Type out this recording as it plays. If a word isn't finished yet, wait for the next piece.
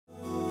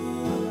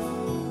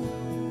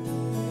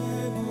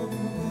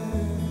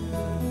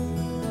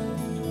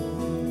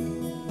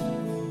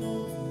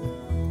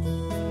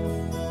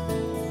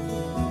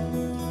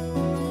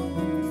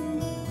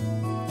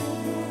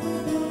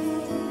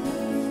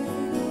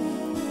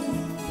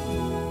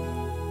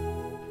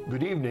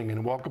Good evening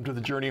and welcome to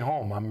The Journey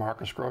Home. I'm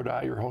Marcus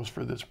Grodi, your host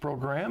for this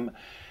program.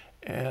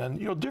 And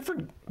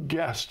different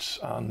guests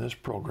on this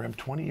program,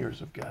 20 years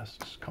of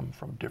guests, come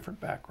from different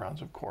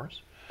backgrounds, of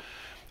course.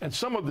 And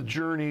some of the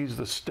journeys,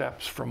 the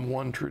steps from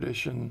one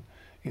tradition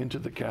into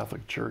the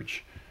Catholic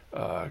Church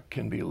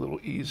can be a little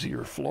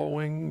easier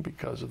flowing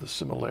because of the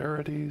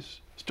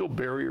similarities. Still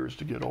barriers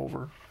to get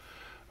over,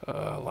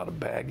 a lot of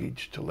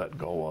baggage to let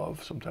go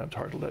of, sometimes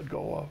hard to let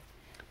go of.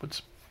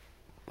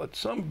 But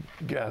some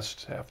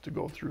guests have to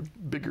go through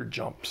bigger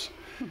jumps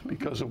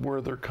because of where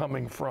they're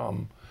coming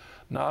from.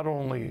 Not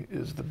only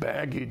is the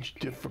baggage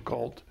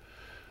difficult,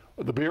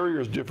 the barrier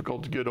is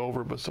difficult to get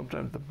over, but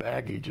sometimes the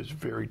baggage is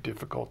very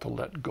difficult to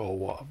let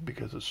go of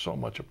because it's so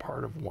much a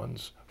part of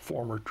one's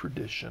former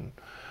tradition.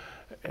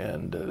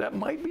 And that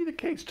might be the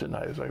case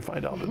tonight, as I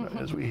find out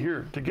as we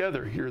hear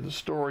the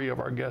story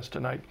of our guest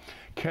tonight.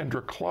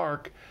 Kendra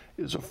Clark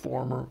is a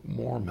former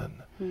Mormon.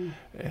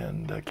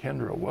 And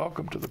Kendra,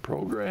 welcome to the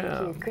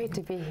program. Thank you. Great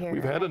to be here.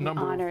 We've had a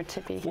number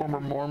of former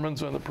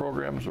Mormons on the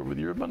programs over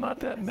the years, but not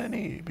that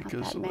many,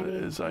 because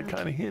as I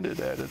kind of hinted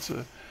at, it's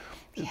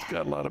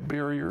got a lot of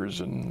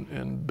barriers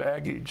and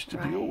baggage to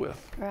deal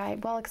with.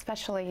 Right. Well,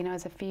 especially,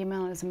 as a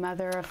female, as a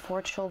mother of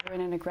 4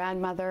 children and a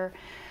grandmother,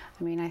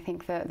 I mean, I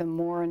think the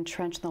more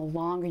entrenched, the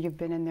longer you've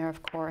been in there,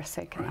 of course,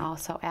 it can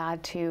also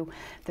add to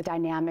the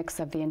dynamics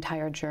of the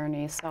entire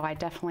journey. So I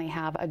definitely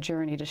have a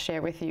journey to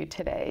share with you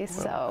today.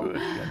 Well, good.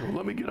 Well,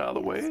 let me get out of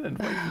the way and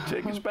invite you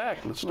to take us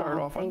back. Let's start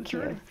off on the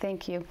journey.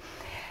 Thank you.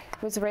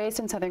 I was raised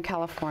in Southern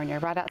California,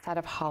 right outside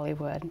of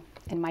Hollywood.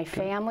 And my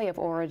family of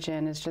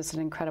origin is just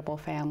an incredible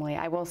family.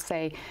 I will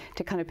say,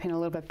 to kind of paint a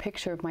little bit of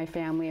picture of my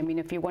family, I mean,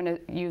 if you want to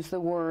use the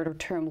word or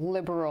term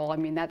liberal, I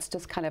mean, that's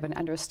just kind of an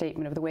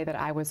understatement of the way that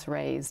I was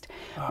raised.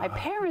 My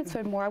parents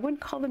were more, I wouldn't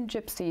call them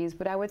gypsies,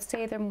 but I would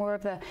say they're more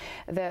of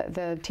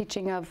the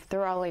teaching of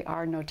there really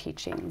are no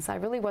teachings. I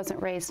really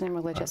wasn't raised in a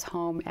religious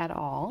home at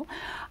all.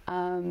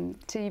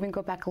 To even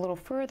go back a little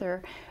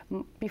further,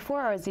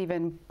 before I was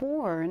even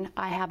born,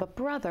 I have a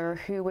brother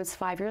who was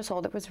 5 years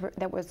old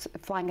that was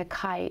flying a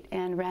kite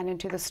and ran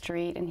into the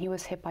street, and he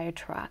was hit by a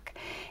truck,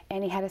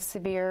 and he had a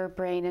severe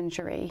brain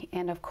injury,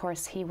 and of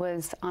course he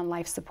was on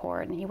life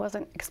support, and he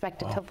wasn't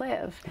expected to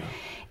live.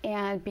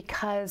 And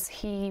because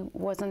he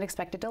wasn't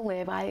expected to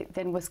live, I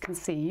then was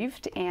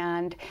conceived,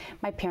 and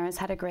my parents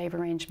had a grave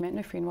arrangement and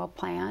a funeral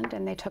planned,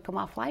 and they took him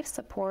off life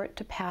support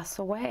to pass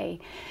away,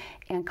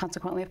 and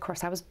consequently, of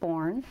course, I was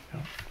born.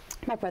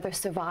 My brother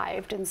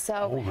survived, and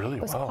so it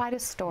was quite a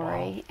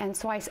story. And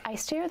so I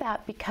share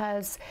that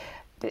because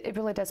it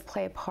really does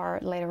play a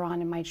part later on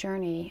in my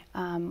journey.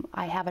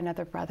 I have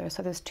another brother,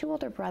 so there's 2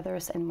 older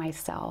brothers and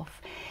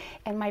myself.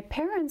 And my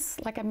parents,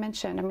 like I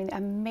mentioned, I mean,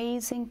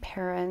 amazing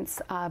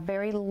parents,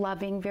 very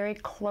loving, very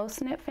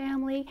close-knit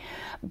family,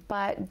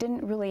 but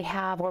didn't really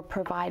have or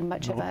provide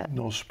much of a...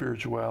 No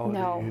spirituality,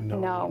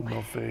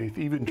 no faith.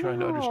 Even trying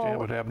to understand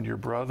what happened to your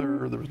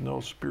brother, there was no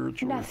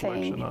spiritual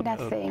reflection on that.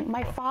 Nothing.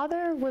 My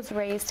father was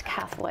raised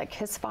Catholic.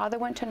 His father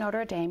went to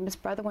Notre Dame, his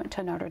brother went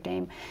to Notre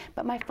Dame,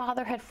 but my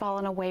father had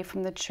fallen away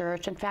from the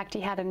church. In fact, he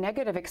had a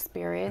negative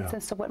experience,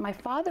 and so what my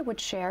father would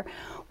share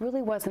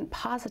really wasn't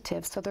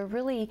positive. So there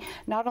really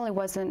not only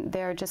wasn't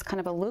there just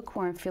kind of a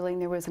lukewarm feeling,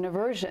 there was an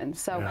aversion.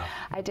 So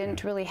I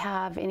didn't really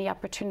have any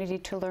opportunity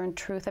to learn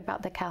truth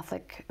about the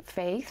Catholic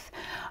faith.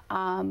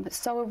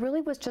 So it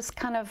really was just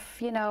kind of,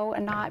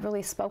 not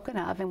really spoken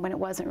of, and when it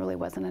wasn't, really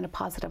wasn't in a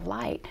positive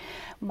light.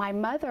 My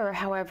mother,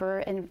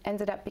 however,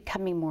 ended up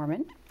becoming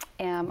Mormon.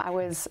 I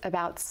was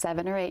about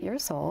 7 or 8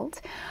 years old.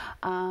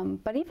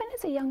 But even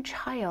as a young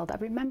child, I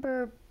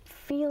remember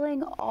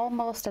feeling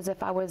almost as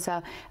if I was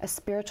a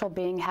spiritual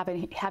being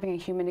having a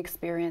human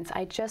experience.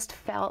 I just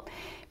felt,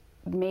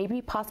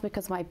 maybe possibly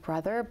because of my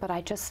brother, but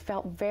I just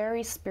felt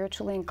very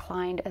spiritually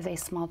inclined as a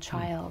small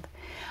child.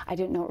 I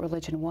didn't know what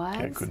religion was.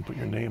 I couldn't put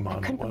your name on it.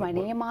 I couldn't put my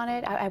name on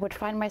it. I would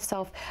find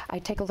myself,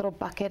 I'd take a little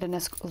bucket and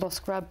a little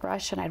scrub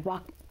brush, and I'd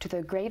walk to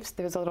the graves.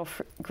 There's a little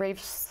grave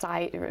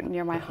site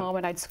near my home,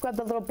 and I'd scrub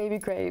the little baby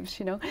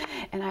graves, and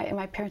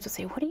my parents would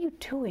say, "What are you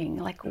doing?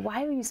 Like,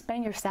 why are you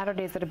spending your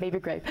Saturdays at a baby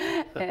grave?"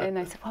 And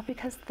I said, "Well,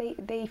 because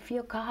they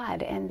feel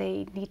God, and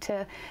they need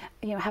to,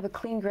 have a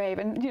clean grave."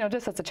 And,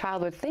 just as a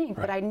child would think,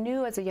 but I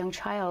knew as a young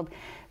child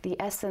the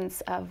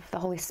essence of the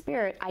Holy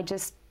Spirit. I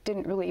just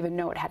didn't really even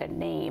know it had a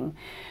name.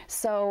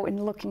 So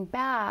in looking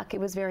back, it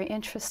was very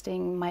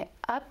interesting, my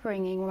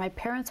upbringing, where my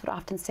parents would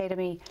often say to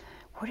me,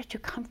 "Where did you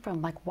come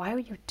from? Like, why are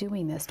you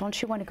doing this? Don't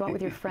you want to go out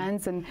with your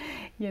friends and,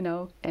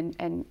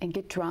 and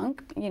get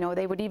drunk?"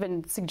 They would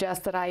even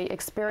suggest that I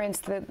experience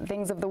the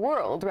things of the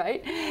world,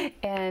 right?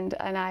 And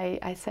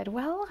I said,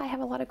 "Well, I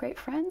have a lot of great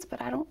friends,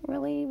 but I don't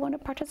really want to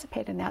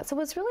participate in that." So it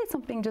was really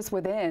something just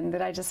within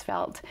that I just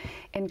felt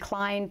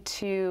inclined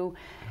to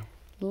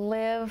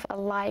live a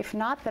life,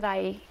 not that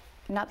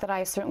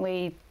I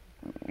certainly,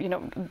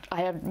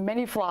 I have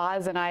many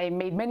flaws and I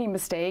made many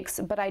mistakes,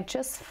 but I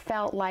just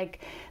felt like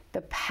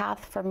the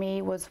path for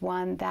me was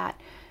one that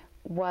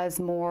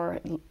was more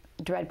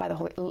driven by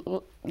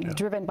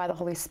the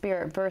Holy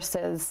Spirit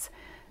versus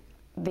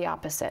the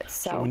opposite.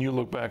 So when you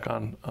look back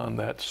on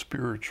that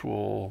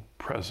spiritual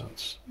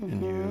presence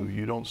in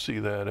you don't see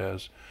that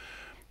as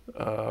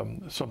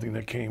something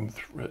that came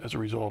as a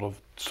result of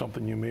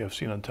something you may have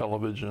seen on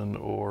television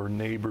or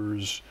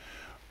neighbors,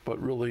 but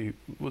really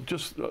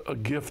just a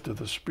gift of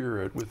the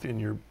Spirit within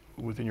your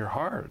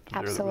heart.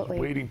 Absolutely. That was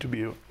waiting to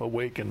be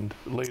awakened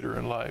later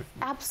in life.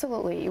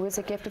 Absolutely. It was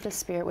a gift of the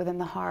Spirit within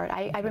the heart.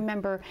 I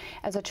remember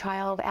as a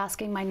child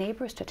asking my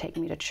neighbors to take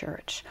me to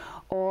church,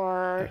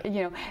 or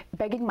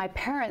begging my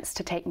parents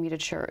to take me to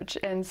church.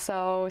 And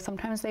so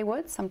sometimes they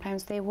would,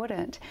 sometimes they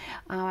wouldn't.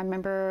 I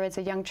remember as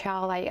a young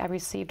child I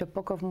received a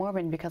Book of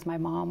Mormon because my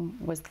mom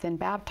was then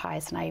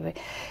baptized,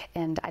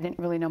 and I didn't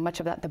really know much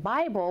about the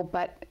Bible,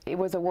 but it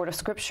was a word of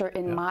Scripture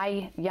in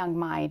my young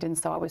mind, and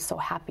so I was so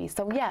happy.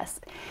 So yes,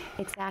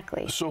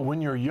 exactly. So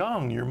when you're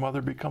young, your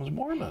mother becomes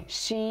Mormon.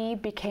 She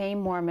became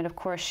Mormon. Of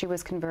course, she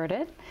was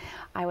converted.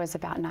 I was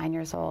about 9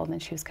 years old,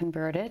 and she was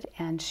converted,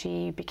 and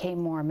she became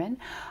Mormon.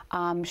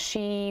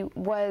 She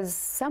was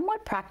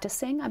somewhat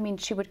practicing. I mean,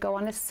 she would go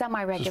on a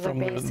semi-regular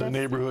basis. The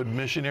neighborhood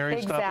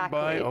missionary stopping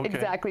by? Okay.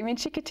 Exactly. I mean,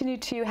 she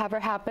continued to have her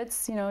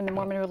habits. In the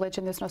Mormon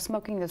religion, there's no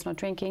smoking, there's no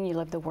drinking. You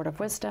live the word of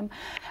wisdom.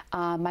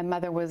 My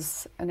mother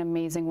was an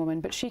amazing woman,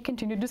 but she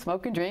continued to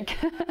smoke and drink.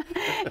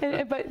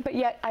 but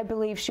yet, I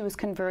believe she was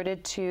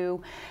converted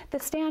to the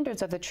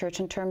standards of the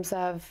church in terms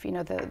of,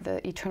 the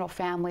eternal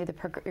family,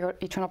 the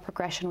eternal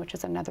progression, which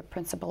is another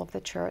principle of the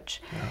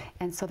church. Yeah.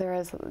 And so there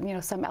is,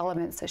 some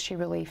elements that she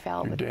really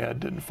felt. Your dad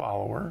didn't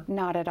follow her?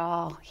 Not at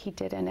all. He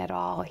didn't at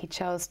all. He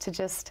chose to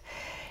just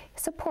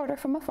support her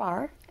from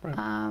afar.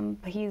 Right.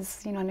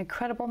 He's, an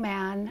incredible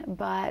man,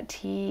 but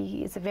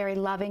he is a very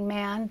loving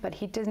man, but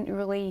he didn't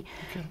really,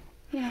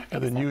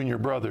 And then you and your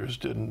brothers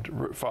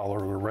didn't follow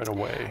her right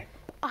away?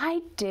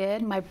 I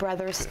did. My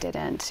brothers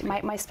didn't.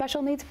 My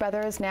special needs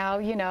brother is now,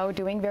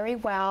 doing very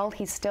well.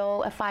 He's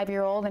still a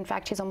 5-year-old. In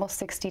fact, he's almost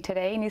 60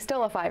 today, and he's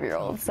still a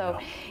 5-year-old. So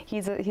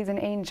he's an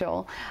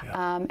angel.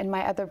 Yeah. And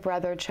my other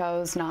brother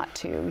chose not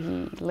to.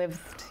 He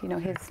lived,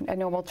 a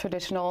normal,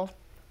 traditional,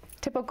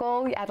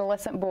 typical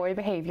adolescent boy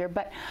behavior,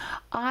 but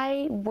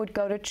I would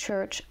go to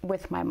church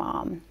with my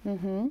mom.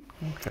 Mm-hmm.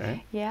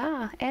 Okay.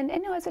 Yeah, and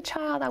as a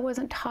child, I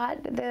wasn't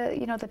taught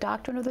the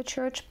doctrine of the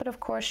church, but of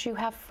course you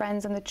have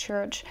friends in the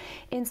church.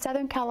 In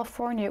Southern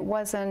California, it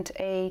wasn't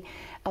a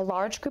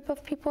large group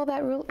of people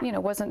that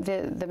wasn't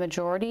the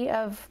majority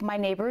of my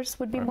neighbors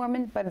would be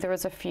Mormon, but there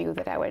was a few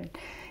that I would,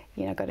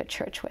 go to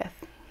church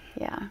with.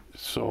 Yeah.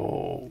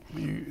 So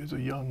you, as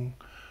a young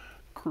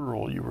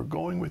girl, you were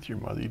going with your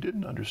mother. You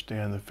didn't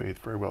understand the faith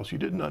very well. So you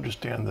didn't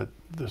understand that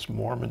this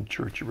Mormon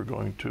church you were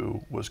going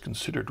to was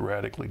considered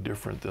radically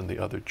different than the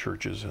other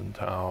churches in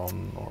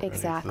town or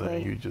exactly.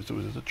 anything. It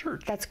was a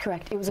church. That's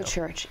correct. It was a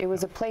church. It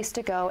was a place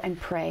to go and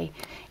pray.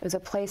 It was a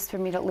place for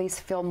me to at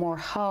least feel more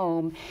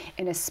home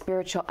in a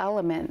spiritual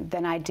element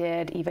than I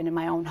did even in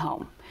my own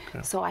home.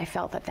 Okay. So I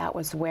felt that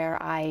was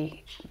where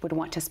I would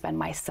want to spend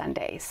my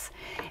Sundays.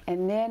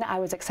 And then I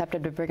was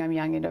accepted to Brigham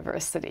Young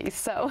University.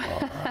 So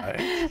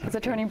it's a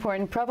turning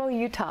point in Provo,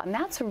 Utah. And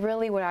that's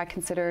really where I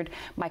considered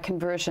my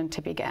conversion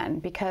to begin.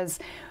 Because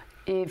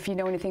if you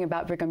know anything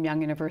about Brigham Young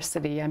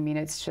University, I mean,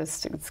 it's a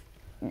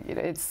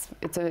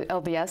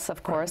LDS,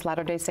 of course,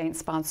 Latter-day Saints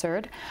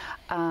sponsored,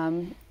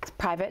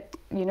 private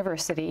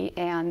university,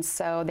 and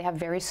so they have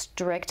very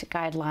strict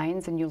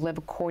guidelines, and you live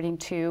according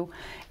to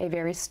a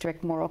very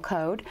strict moral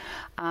code.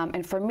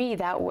 And for me,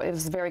 that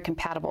was very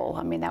compatible.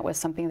 I mean, that was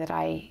something that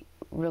I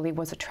really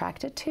was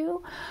attracted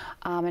to.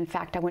 In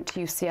fact, I went to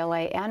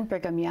UCLA and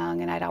Brigham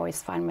Young, and I'd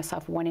always find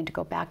myself wanting to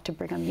go back to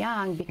Brigham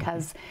Young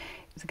because,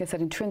 like I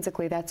said,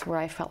 intrinsically, that's where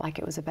I felt like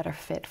it was a better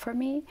fit for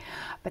me.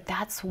 But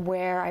that's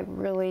where I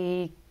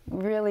really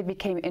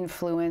became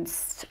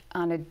influenced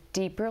on a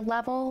deeper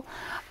level.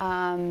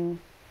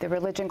 The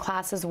religion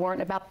classes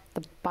weren't about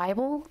the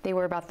Bible. They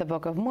were about the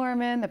Book of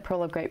Mormon, the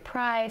Pearl of Great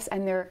Price,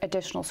 and their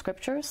additional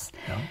scriptures.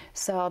 Yeah.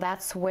 So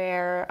that's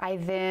where I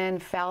then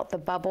felt the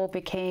bubble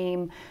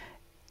became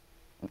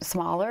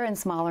smaller and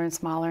smaller and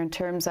smaller in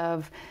terms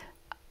of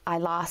I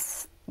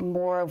lost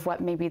more of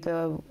what maybe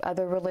the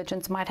other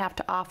religions might have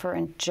to offer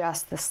in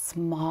just the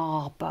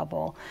small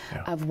bubble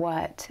of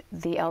what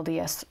the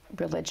LDS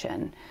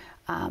religion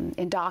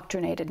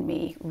indoctrinated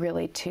me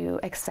really to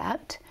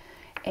accept.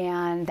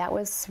 And that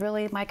was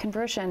really my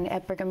conversion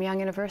at Brigham Young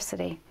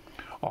University.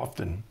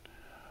 Often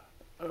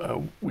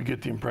we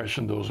get the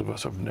impression, those of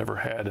us who have never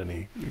had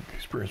any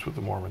experience with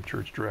the Mormon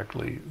Church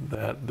directly,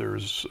 that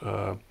there's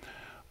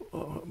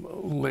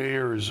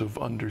layers of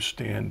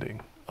understanding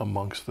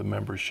amongst the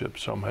membership.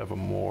 Some have a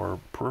more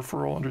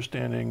peripheral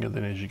understanding, and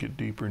then as you get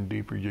deeper and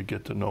deeper, you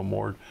get to know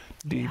more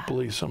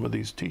deeply some of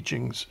these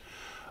teachings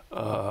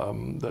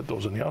that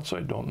those on the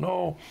outside don't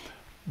know,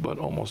 but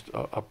almost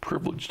a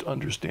privileged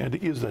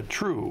understanding. Is that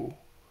true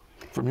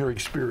from your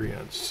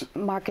experience?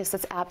 Marcus,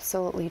 that's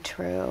absolutely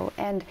true.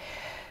 And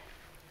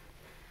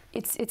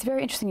it's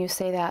very interesting you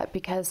say that,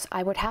 because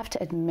I would have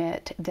to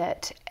admit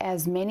that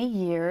as many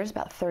years,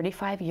 about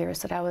 35 years,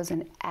 that I was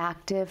an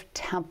active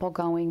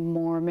temple-going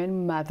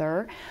Mormon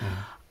mother,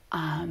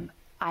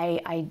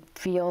 I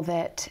feel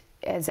that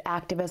as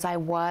active as I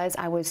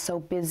was so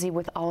busy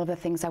with all of the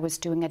things I was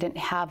doing, I didn't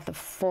have the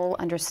full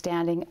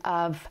understanding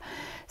of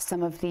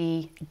some of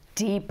the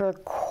deeper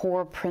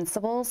core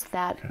principles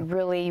that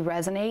really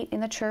resonate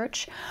in the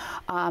church.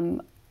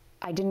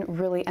 I didn't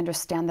really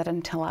understand that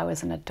until I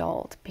was an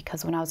adult,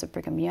 because when I was at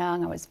Brigham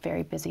Young, I was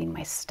very busy in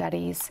my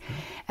studies.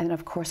 And then,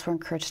 of course, we're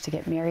encouraged to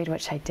get married,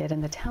 which I did in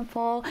the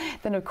temple.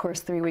 Then, of course,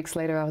 3 weeks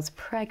later, I was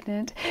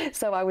pregnant.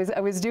 So I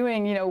was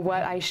doing, you know,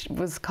 what I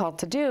was called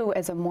to do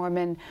as a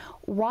Mormon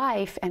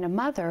wife and a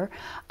mother.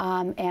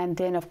 And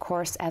then, of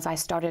course, as I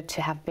started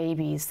to have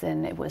babies,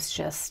 then it was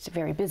just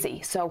very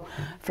busy. So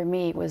for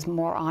me, it was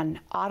more on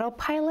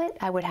autopilot,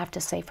 I would have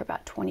to say, for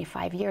about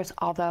 25 years,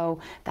 although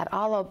that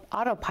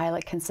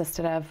autopilot consisted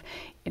of,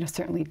 you know,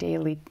 certainly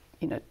daily,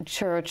 you know,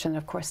 church and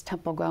of course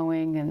temple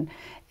going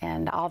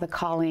and all the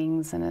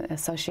callings and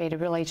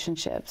associated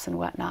relationships and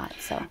whatnot.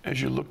 So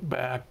as you look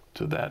back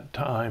to that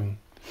time,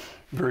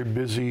 very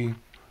busy,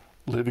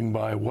 living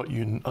by what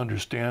you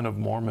understand of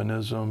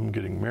Mormonism,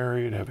 getting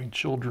married, having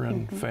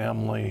children,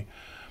 family,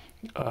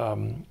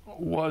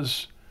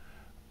 was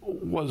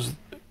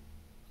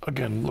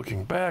again,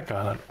 looking back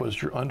on it, was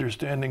your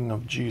understanding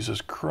of Jesus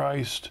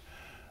Christ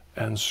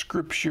and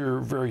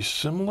Scripture very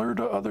similar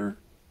to other,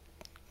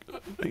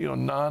 you know,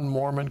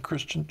 non-Mormon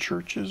Christian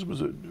churches?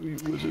 Was it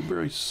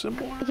very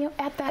similar? You know,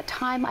 at that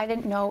time, I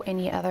didn't know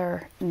any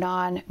other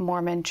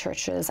non-Mormon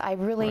churches. I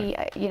really,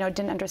 you know,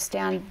 didn't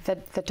understand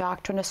the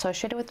doctrine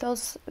associated with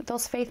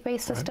those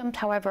faith-based systems.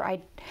 However,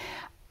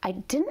 I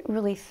didn't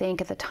really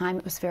think at the time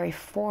it was very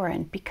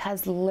foreign,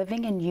 because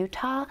living in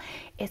Utah,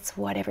 it's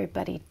what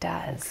everybody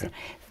does.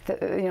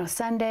 You know,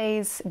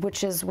 Sundays,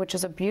 which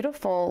is a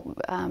beautiful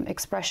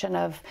expression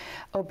of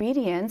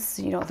obedience.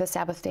 You know, the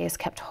Sabbath day is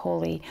kept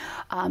holy.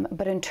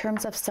 But in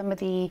terms of some of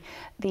the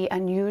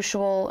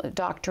unusual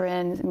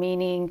doctrine,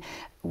 meaning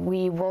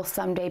we will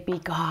someday be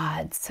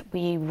gods.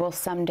 We will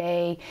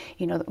someday,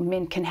 you know,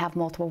 men can have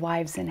multiple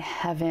wives in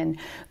heaven.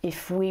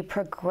 If we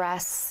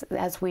progress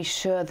as we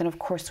should, then of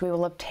course we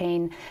will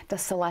obtain the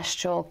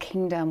celestial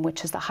kingdom,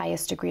 which is the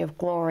highest degree of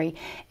glory.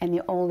 And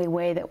the only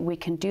way that we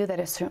can do that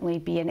is certainly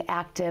be an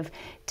active,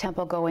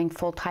 temple-going,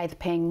 full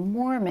tithe-paying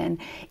Mormon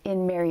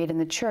married in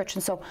the church.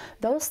 And so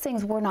those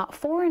things were not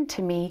foreign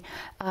to me,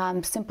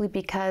 simply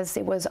because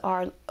it was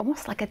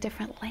almost like a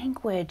different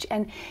language.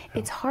 And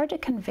it's hard to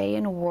convey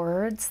in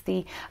words.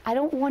 I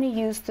don't want to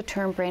use the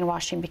term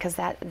brainwashing, because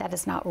that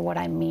is not what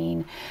I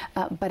mean,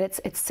 but it's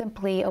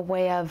simply a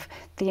way of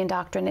the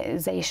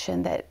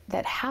indoctrination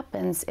that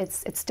happens.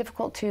 It's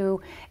difficult to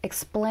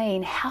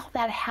explain how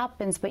that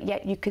happens, but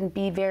yet you can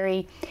be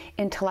very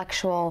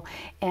intellectual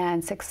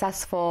and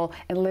successful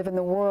and live in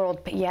the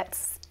world, but yet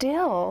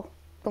still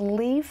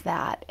believe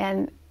that.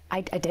 And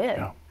I did.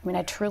 I mean,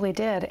 I truly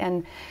did.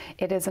 And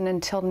it isn't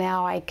until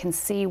now I can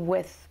see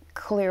with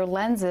clear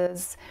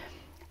lenses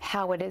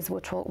how it is,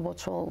 which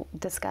we'll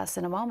discuss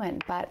in a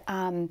moment. But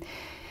our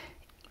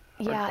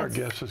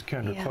guest is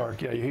Kendra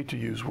Clark. Yeah, you hate to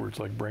use words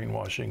like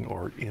brainwashing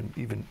or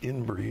even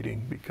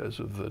inbreeding because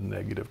of the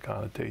negative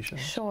connotations.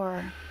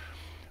 Sure.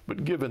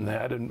 But given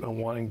that, and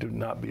wanting to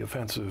not be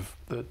offensive,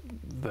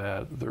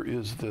 that there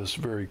is this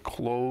very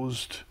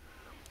closed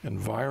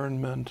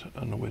environment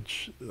in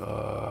which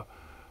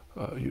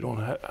you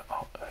don't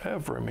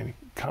have very many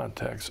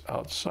contacts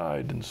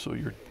outside, and so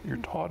you're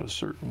taught a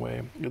certain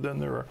way. And then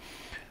there are,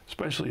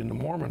 especially in the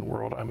Mormon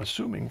world, I'm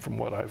assuming from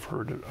what I've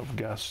heard of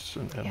guests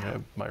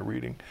and my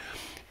reading,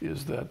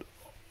 is that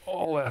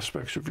all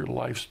aspects of your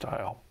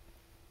lifestyle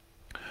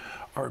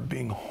are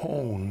being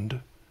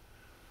honed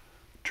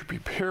to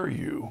prepare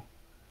you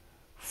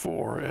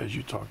for, as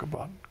you talk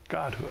about,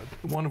 godhood.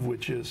 One of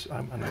which is,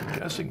 I'm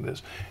guessing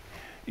this,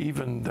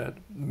 even that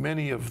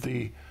many of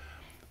the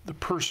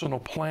personal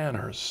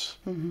planners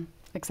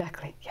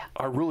exactly,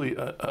 are really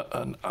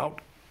an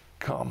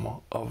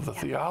outcome of the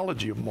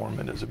theology of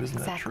Mormonism.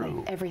 Isn't that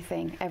true?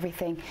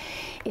 Everything.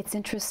 It's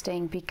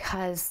interesting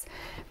because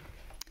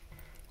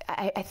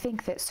I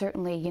think that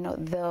certainly, you know,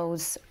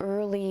 those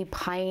early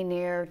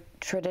pioneer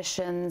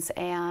traditions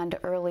and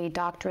early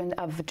doctrine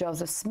of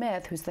Joseph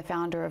Smith, who's the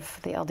founder of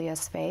the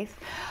LDS faith,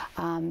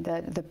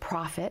 the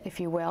prophet, if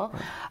you will,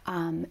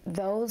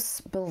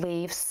 those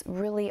beliefs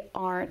really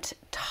aren't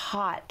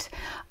taught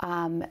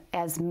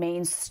as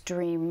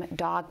mainstream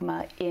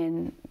dogma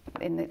in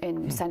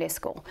Sunday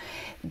school.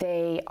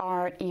 They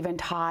aren't even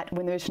taught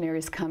when the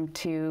missionaries come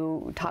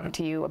to talk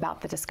to you about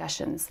the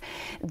discussions.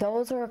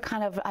 Those are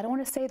kind of, I don't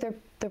want to say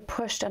they're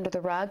pushed under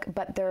the rug,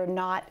 but they're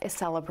not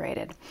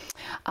celebrated.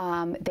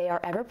 They are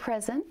ever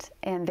present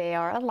and they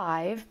are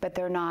alive, but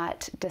they're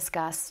not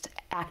discussed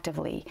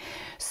actively.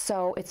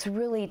 So it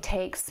really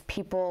takes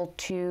people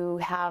to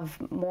have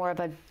more of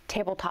a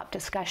tabletop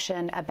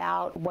discussion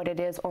about what it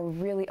is, or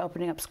really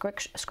opening up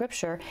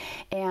scripture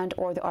and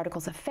or the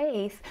articles of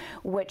faith,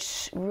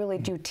 which really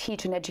do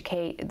teach and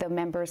educate the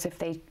members if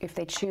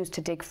they choose to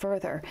dig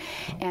further.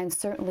 And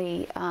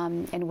certainly,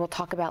 and we'll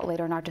talk about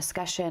later in our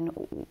discussion,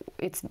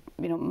 it's,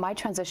 you know, my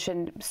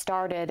transition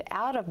started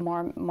out of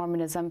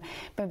Mormonism,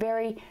 but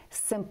very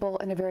simple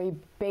and a very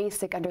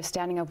basic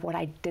understanding of what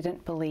I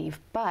didn't believe.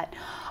 But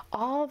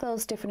all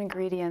those different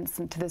ingredients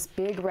into this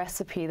big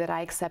recipe that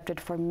I accepted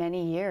for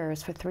many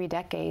years, for 3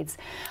 decades,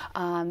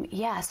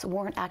 yes,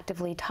 weren't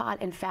actively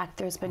taught. In fact,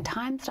 there's been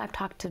times that I've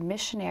talked to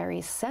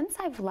missionaries since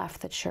I've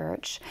left the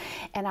church,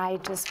 and I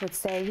just would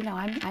say, you know,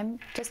 I'm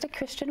just a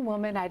Christian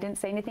woman. I didn't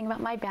say anything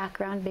about my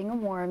background being a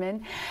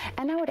Mormon.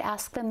 And I would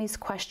ask them these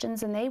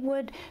questions, and they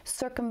would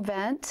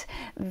circumvent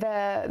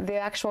the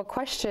actual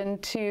question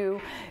to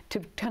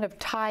kind of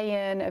tie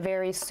in a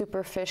very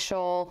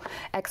superficial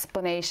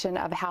explanation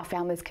of how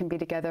families can be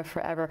together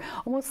forever,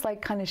 almost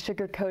like kind of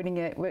sugarcoating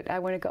it. I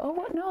want to go, oh,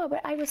 well, no,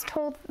 but I was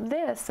told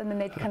this, and then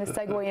they'd kind of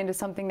segue into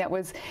something that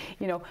was,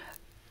 you know,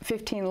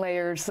 15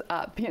 layers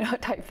up, you know,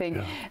 type thing.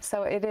 Yeah.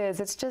 So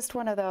it's just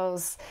one of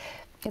those,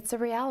 it's a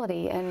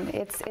reality, and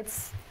it's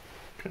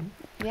okay.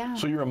 Yeah.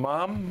 So you're a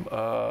mom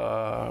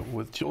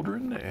with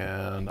children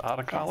and out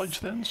of college. Yes.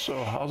 Then,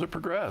 so how's it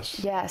progress?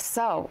 Yes,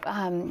 so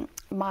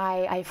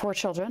I have 4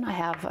 children. I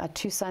have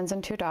 2 sons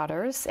and 2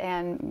 daughters,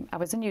 and I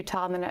was in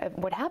Utah, and then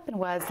what happened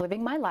was,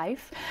 living my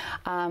life,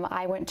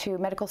 I went to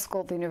medical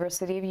school at the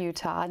University of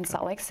Utah in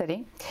Salt Lake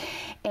City,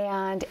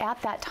 and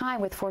at that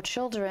time, with 4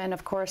 children,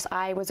 of course,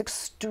 I was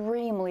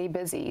extremely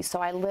busy. So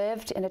I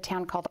lived in a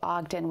town called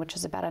Ogden, which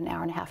is about an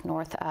hour and a half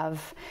north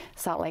of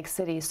Salt Lake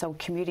City, so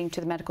commuting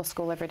to the medical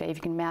school every day, if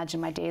you can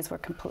imagine, my days were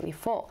completely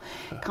full.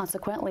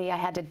 Consequently, I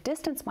had to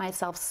distance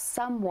myself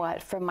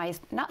somewhat from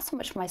not so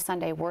much from my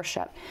Sunday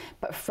worship,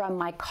 but from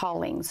my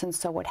callings. And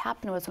so what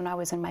happened was, when I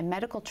was in my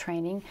medical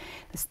training,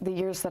 the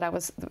years that I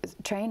was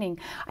training,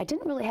 I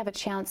didn't really have a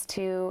chance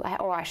to,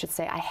 or I should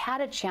say, I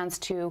had a chance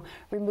to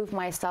remove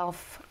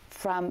myself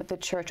from the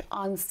church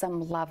on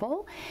some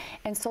level.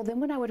 And so then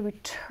when I would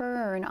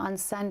return on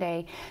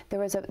Sunday, there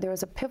was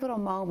a pivotal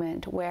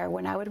moment where,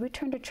 when I would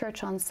return to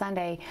church on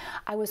Sunday,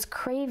 I was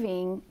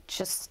craving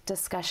just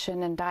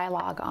discussion and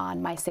dialogue on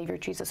my Savior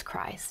Jesus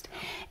Christ.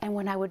 And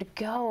when I would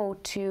go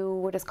to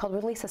what is called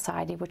Relief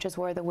Society, which is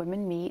where the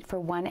women meet for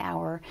 1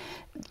 hour,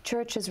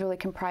 church is really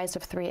comprised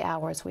of 3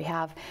 hours. We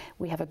have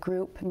a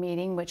group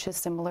meeting, which is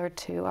similar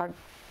to our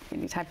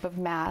any type of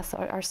mass,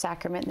 our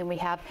sacrament, and then we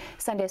have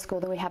Sunday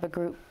school, then we have a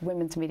group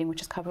women's meeting, which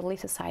is called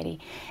Relief Society.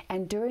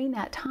 And during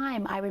that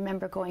time, I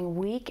remember going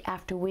week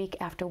after week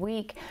after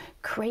week,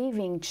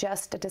 craving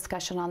just a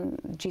discussion on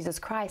Jesus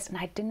Christ, and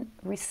I didn't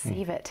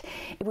receive it.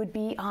 It would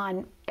be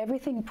on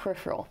everything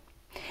peripheral.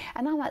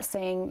 And I'm not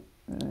saying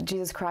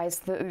Jesus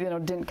Christ,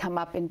 didn't come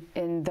up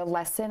in the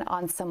lesson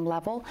on some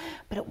level,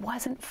 but it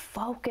wasn't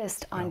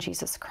focused on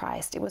Jesus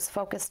Christ. It was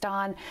focused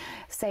on,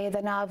 say,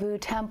 the Nauvoo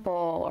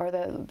Temple, or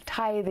the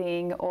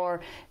tithing,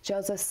 or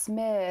Joseph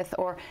Smith,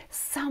 or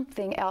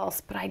something else.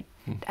 But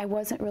I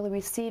wasn't really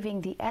receiving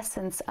the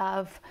essence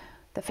of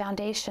the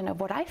foundation of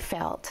what I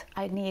felt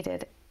I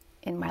needed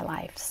in my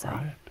life. So.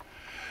 Right.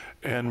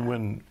 And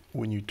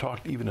when you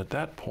talked, even at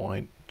that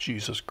point,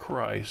 Jesus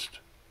Christ,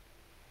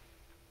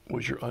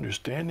 was your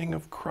understanding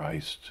of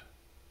Christ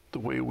the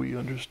way we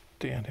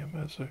understand him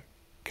as a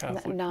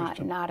Catholic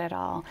Christian? Not at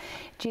all.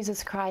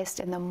 Jesus Christ,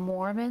 in the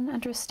Mormon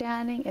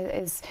understanding,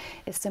 is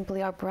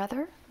simply our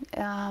brother,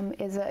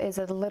 is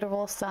a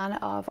literal son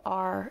of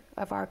our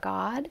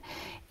God,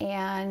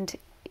 and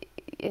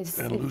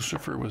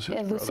Lucifer was his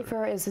brother.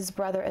 Lucifer is his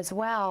brother as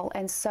well.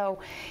 And so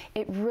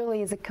it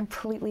really is a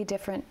completely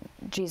different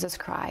Jesus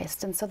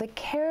Christ. And so the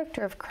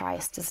character of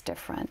Christ is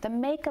different. The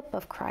makeup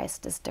of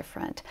Christ is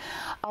different.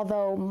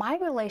 Although my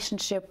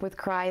relationship with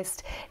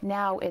Christ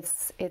now,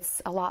 it's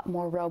a lot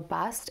more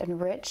robust and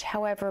rich.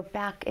 However,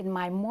 back in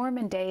my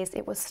Mormon days,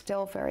 it was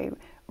still very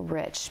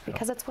rich,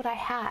 because that's what I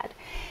had.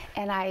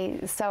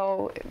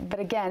 But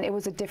again, it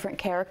was a different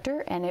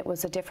character, and it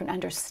was a different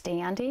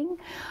understanding,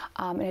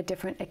 and a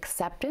different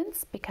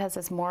acceptance, because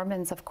as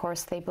Mormons, of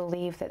course, they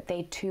believe that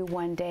they too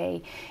one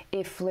day,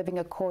 if living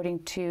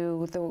according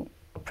to the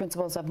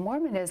principles of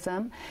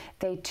Mormonism,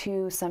 they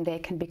too someday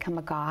can become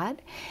a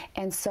god.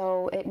 And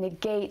so it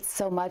negates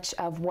so much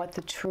of what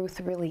the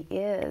truth really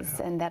is,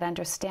 and that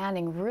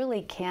understanding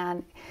really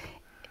can,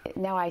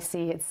 now I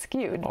see it's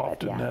skewed.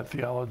 Often that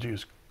theology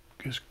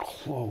is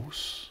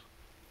close,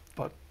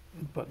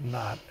 but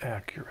not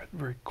accurate,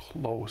 very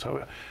close.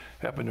 I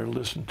happened to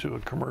listen to a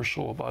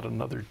commercial about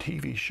another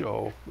TV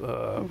show,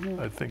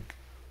 I think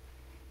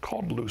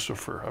called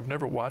Lucifer. I've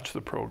never watched the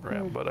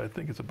program, but I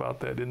think it's about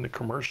that. In the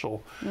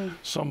commercial,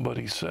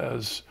 somebody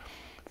says,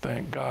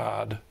 "Thank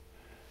God,"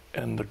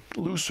 and the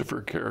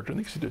Lucifer character, I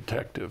think he's a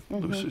detective,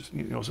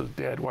 Lucifer, says,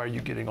 "Dad, why are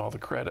you getting all the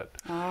credit?"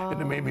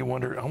 And it made me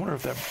wonder, I wonder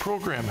if that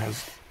program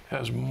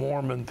has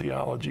Mormon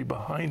theology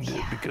behind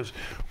it, because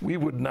we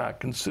would not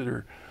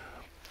consider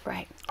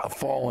Right. a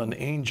fallen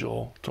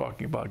angel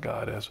talking about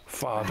God as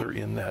Father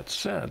in that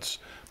sense.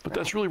 But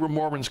that's really where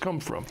Mormons come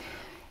from.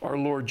 Our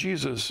Lord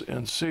Jesus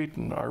and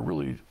Satan are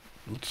really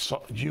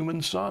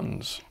human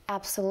sons.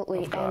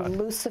 Absolutely. And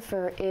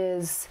Lucifer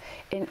is,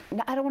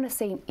 I don't want to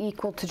say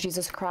equal to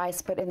Jesus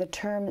Christ, but in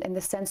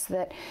the sense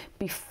that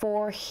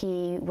before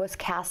he was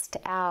cast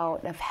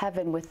out of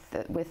heaven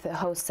with the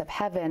hosts of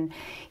heaven,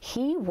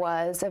 he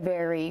was a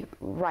very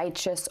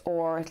righteous,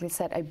 or at least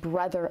said, a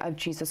brother of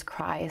Jesus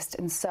Christ.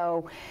 And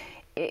so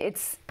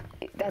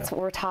that's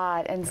what we're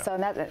taught. And so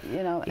that,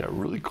 Yeah,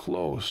 really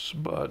close.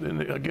 But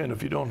again,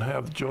 if you don't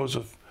have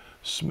Joseph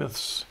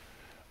Smith's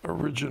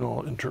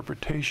original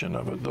interpretation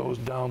of it, those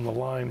down the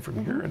line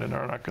from here and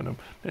are not going to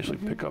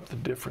necessarily pick up the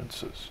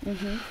differences.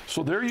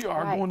 So there you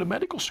are, going to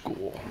medical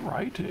school,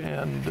 right?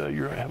 And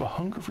you have a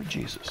hunger for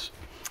Jesus.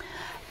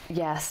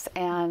 Yes,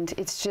 and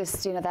it's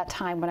just, that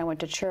time when I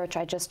went to church,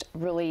 I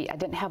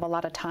didn't have a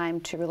lot of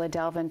time to really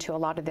delve into a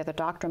lot of the other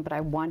doctrine, but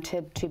I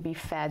wanted to be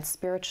fed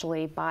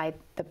spiritually by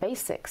the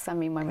basics. I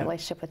mean, my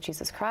relationship with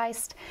Jesus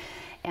Christ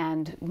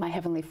and my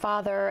Heavenly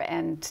Father,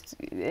 and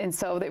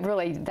so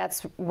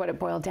that's what it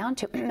boiled down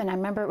to. And I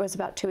remember it was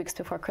about 2 weeks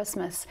before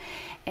Christmas,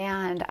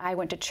 and I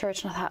went to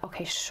church, and I thought,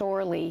 okay,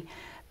 surely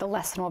the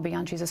lesson will be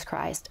on Jesus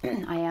Christ.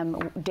 I am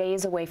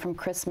days away from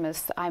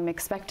Christmas. I'm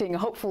expecting,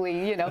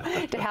 hopefully,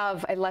 to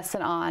have a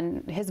lesson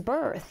on his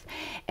birth.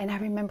 And I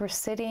remember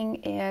sitting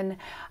in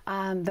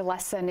the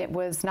lesson. It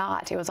was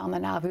on the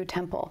Nauvoo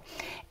Temple.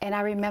 And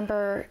I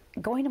remember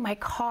going to my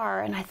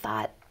car, and I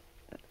thought,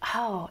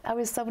 oh, I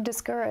was so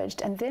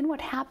discouraged. And then what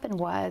happened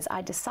was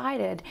I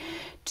decided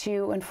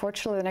to,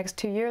 unfortunately, the next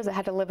 2 years, I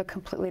had to live a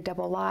completely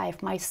double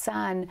life. My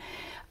son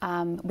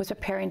was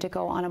preparing to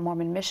go on a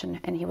Mormon mission,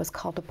 and he was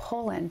called to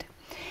Poland.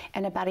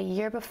 And about a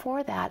year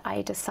before that,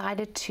 I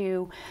decided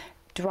to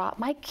drop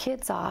my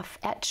kids off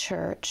at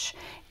church,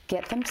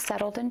 get them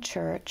settled in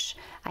church.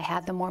 I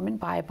had the Mormon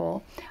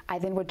Bible. I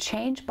then would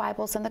change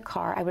Bibles in the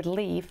car. I would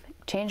leave,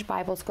 change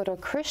Bibles, go to a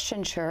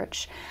Christian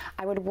church.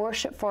 I would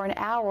worship for an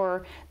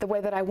hour the way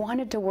that I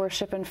wanted to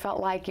worship and felt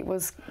like it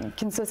was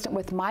consistent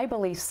with my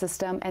belief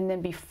system. And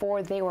then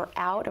before they were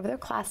out of their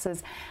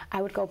classes,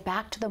 I would go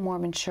back to the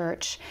Mormon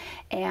church,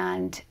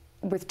 and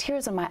with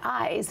tears in my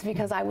eyes,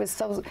 because I was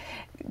so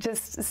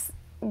just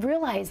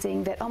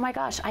realizing that, oh my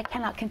gosh, I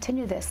cannot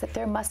continue this, that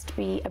there must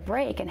be a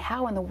break. And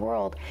how in the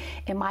world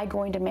am I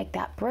going to make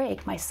that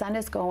break? My son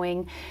is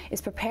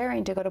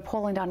preparing to go to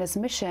Poland on his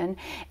mission,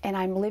 and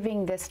I'm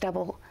living this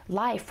double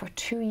life. For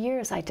 2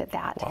 years I did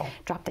that. Wow.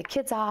 Dropped the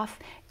kids off,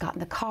 got in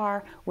the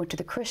car, went to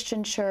the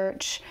Christian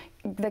church.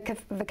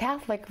 The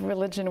Catholic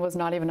religion was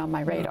not even on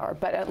my radar,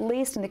 but at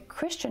least in the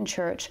Christian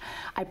church,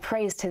 I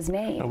praised his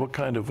name. Now, what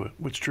kind of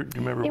which church,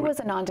 do you remember? It was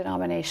a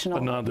non-denominational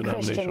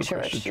Christian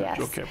church, yes.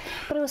 Okay.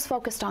 But it was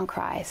focused on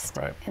Christ.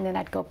 Right. And then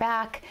I'd go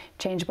back,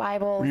 change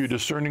Bibles. Were you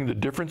discerning the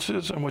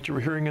differences on what you were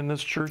hearing in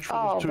this church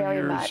for those 2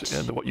 years? Much.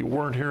 And what you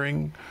weren't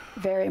hearing?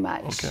 Very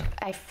much. Okay.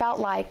 I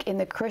felt like in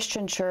the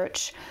Christian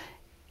church,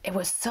 it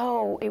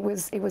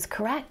was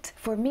correct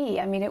for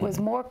me. I mean, it was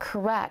more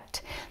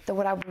correct than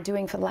what I've been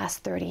doing for the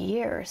last 30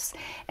 years.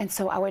 And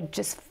so I would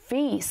just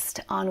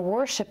feast on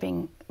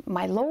worshiping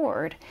my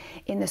Lord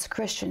in this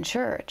Christian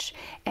church.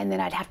 And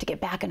then I'd have to get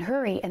back and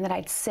hurry. And then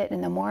I'd sit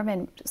in the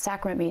Mormon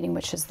sacrament meeting,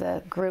 which is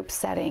the group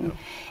setting.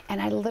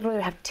 And I literally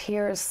would have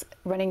tears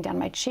running down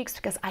my cheeks,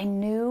 because I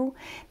knew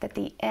that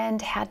the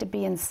end had to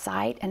be in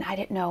sight, and I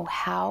didn't know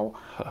how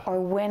or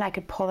when I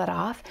could pull it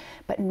off.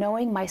 But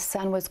knowing my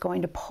son was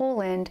going to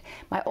Poland,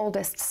 my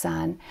oldest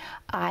son,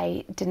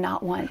 I did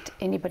not want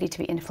anybody to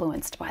be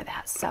influenced by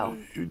that. So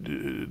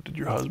Did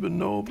your husband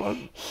know about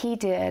it? He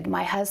did.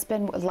 My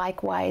husband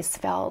likewise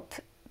felt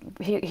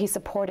he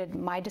supported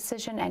my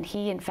decision, and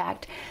he in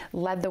fact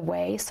led the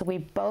way. So we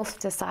both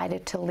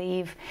decided to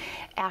leave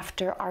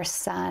after our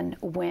son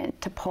went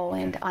to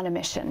Poland on a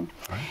mission.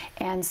 Right.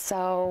 And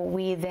so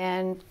we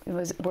then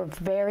were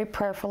very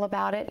prayerful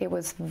about it. It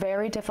was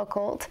very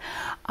difficult.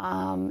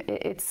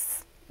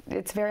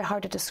 It's very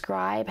hard to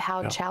describe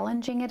how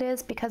challenging it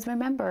is, because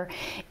remember,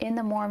 in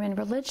the Mormon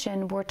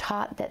religion, we're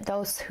taught that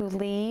those who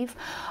leave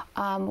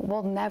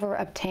will never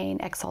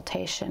obtain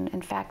exaltation.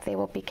 In fact, they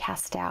will be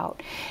cast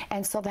out.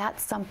 And so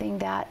that's something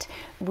that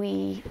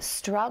we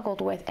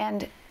struggled with.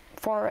 And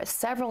for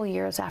several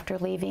years after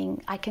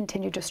leaving, I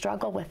continued to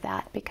struggle with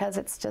that, because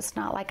it's just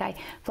not like I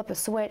flip a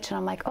switch and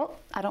I'm like, oh,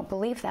 I don't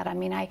believe that. I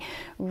mean, I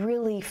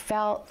really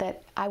felt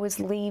that I was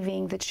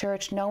leaving the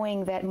church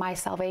knowing that my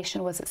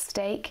salvation was at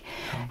stake.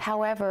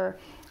 However,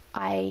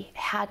 I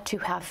had to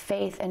have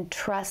faith and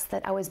trust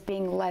that I was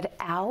being led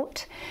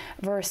out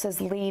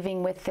versus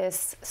leaving with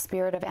this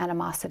spirit of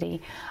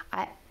animosity.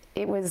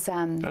 it was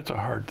That's a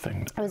hard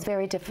thing. it was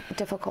very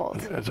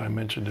difficult. As I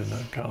mentioned in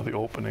the kind of the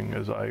opening,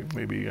 as I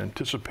maybe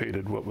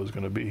anticipated what was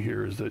going to be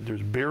here, is that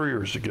there's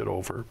barriers to get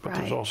over, but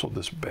there's Right. also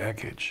this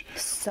baggage.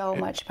 So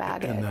much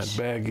baggage. And that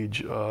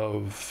baggage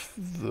of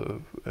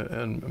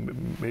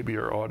and maybe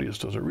our audience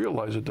doesn't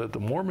realize it, that the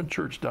Mormon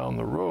church down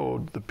the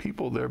road, the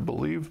people there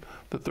believe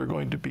that they're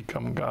going to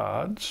become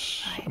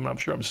gods. Right. I'm not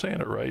sure I'm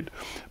saying it right,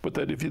 but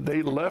that if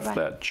they left Right.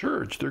 that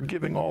church, they're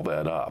giving all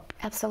that up.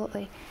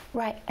 Absolutely.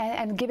 Right.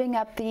 And giving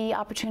up the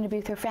opportunity to be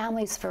with their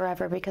families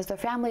forever, because their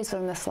families are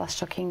in the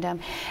celestial kingdom.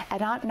 And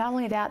not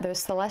only that, there's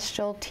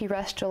celestial,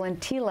 terrestrial, and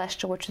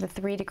telestial, which are the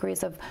 3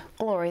 degrees of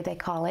glory, they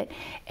call it.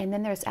 And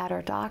then there's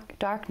outer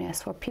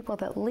darkness, where people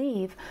that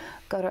leave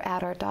go to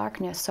outer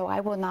darkness. So I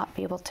will not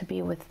be able to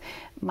be with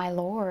my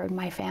Lord,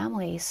 my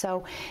family.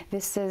 So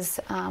this is,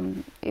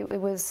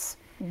 it was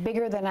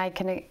bigger than I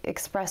can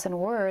express in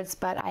words,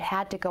 but I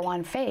had to go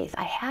on faith.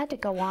 I had to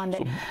go on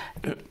that.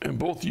 So, and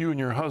both you and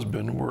your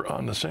husband were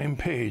on the same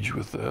page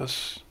with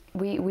this.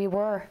 We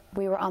were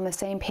on the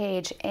same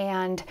page,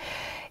 and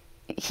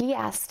he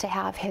asked to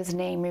have his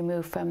name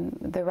removed from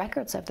the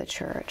records of the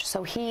church.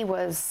 So he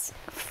was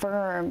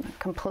firm,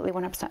 completely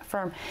 100%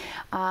 firm.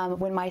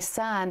 When my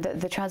son,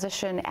 the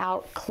transition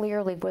out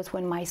clearly was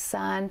when my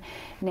son,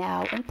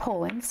 now in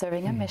Poland,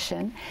 serving a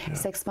mission,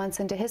 6 months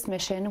into his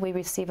mission, we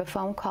receive a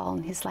phone call,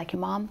 and he's like,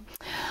 "Mom,"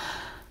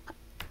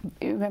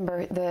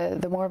 remember,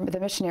 the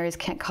missionaries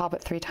can't call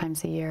but 3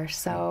 times a year.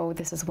 So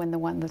this is when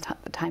the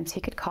times he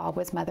could call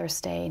was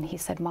Mother's Day. And he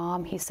said,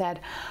 "Mom," he said,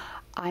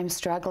 "I'm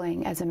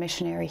struggling as a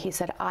missionary." He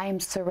said, "I am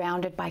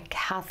surrounded by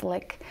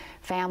Catholic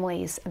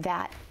families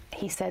that,"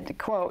 he said,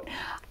 quote,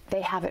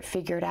 "they have it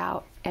figured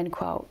out," end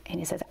quote. And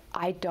he says,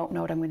 "I don't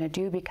know what I'm going to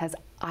do, because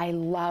I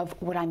love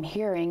what I'm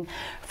hearing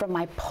from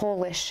my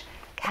Polish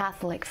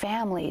Catholic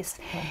families."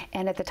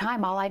 And at the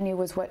time, all I knew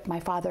was what my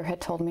father had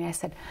told me. I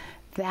said,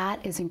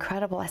 "That is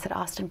incredible." I said,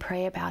 "Austin,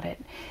 pray about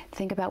it.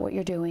 Think about what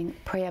you're doing.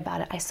 Pray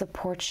about it. I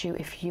support you.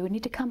 If you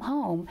need to come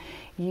home,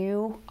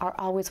 you are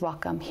always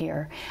welcome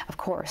here, of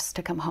course,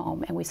 to come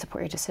home, and we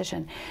support your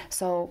decision."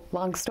 So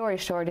long story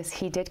short is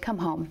he did come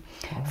home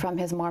from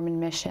his Mormon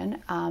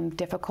mission.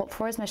 Difficult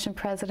for his mission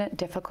president,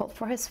 difficult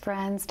for his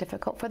friends,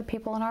 difficult for the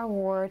people in our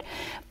ward,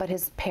 but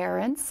his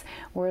parents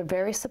were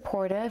very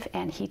supportive,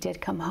 and he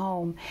did come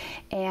home.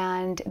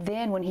 And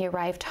then when he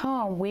arrived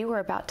home, we were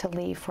about to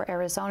leave for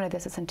Arizona.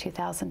 This is in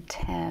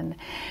 2010.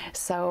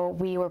 So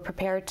we were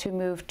prepared to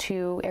move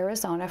to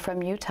Arizona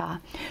from Utah,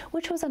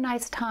 which was a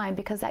nice time,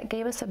 because that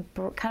gave us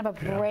kind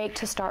of a break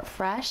to start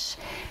fresh,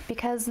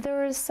 because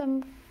there was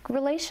some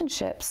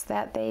relationships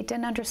that they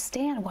didn't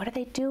understand. What are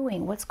they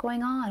doing? What's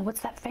going on?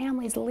 What's that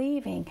family's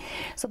leaving?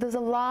 So there's a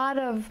lot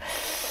of,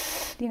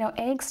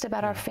 angst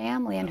about our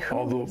family and who.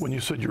 Although when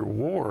you said your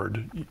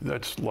ward,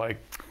 that's like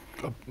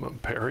a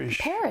parish.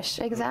 Parish,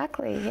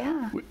 exactly,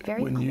 yeah.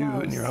 Very when close. you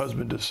and your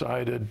husband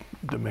decided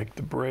to make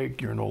the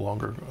break, you're no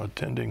longer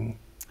attending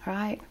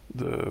Right.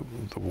 the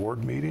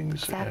ward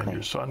meetings, Exactly. and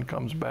your son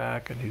comes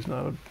back, and he's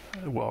not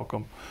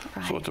welcome.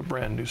 Right. So it's a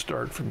brand new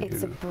start from you.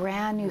 It's a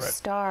brand new Right.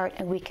 start,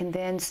 and we can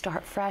then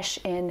start fresh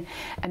in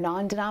a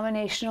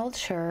non-denominational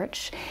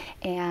church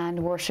and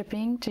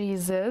worshiping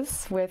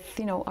Jesus with,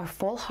 our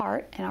full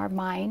heart and our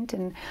mind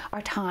and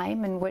our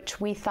time, in which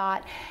we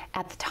thought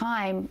at the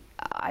time,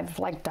 I've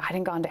died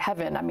and gone to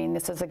heaven. I mean,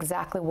 this is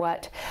exactly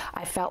what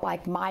I felt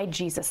like my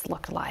Jesus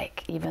looked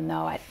like, even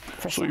though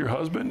So your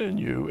husband and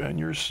you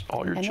and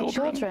all your and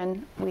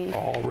children, we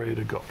all ready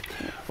to go.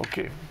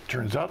 Okay,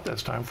 turns out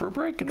that's time for a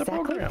break in the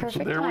Exactly, program. So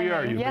perfect there we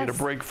are. timing, You've made a yes.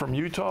 break from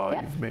Utah.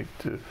 Yep. You've made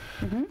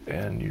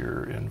and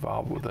you're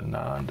involved with a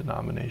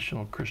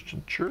non-denominational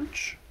Christian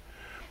church.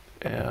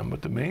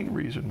 But the main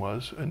reason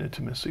was an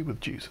intimacy with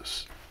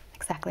Jesus.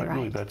 exactly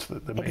Really, right. that's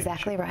the main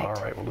Exactly issue. right. All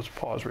right, well, let's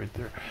pause right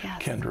there.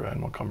 Yes. Kendra,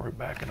 and we'll come right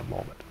back in a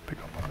moment to pick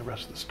up on the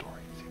rest of the story.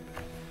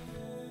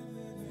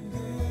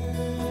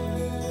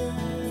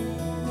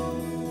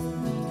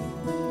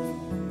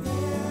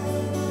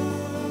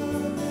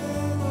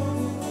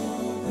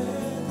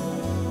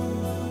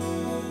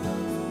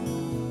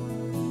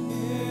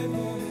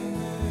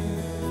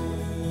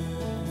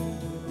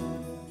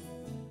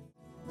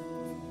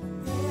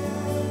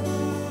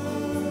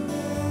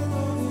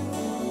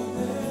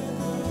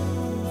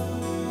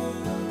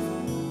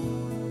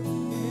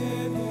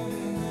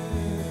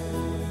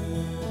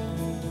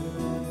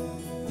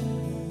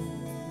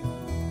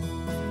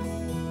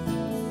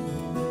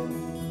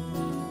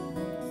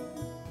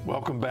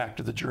 Welcome back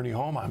to The Journey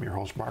Home. I'm your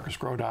host, Marcus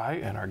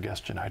Grodi, and our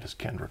guest tonight is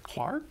Kendra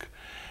Clark.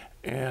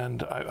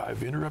 And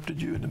I've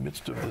interrupted you in the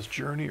midst of this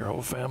journey. Your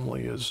whole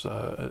family is,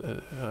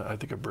 I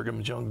think, a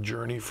Brigham Young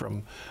journey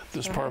from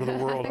this part of the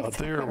world out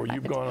there, where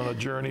you've gone on a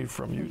journey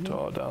from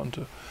Utah down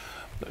to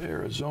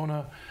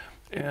Arizona.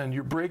 And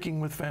you're breaking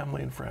with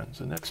family and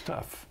friends, and that's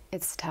tough.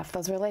 It's tough.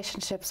 Those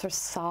relationships are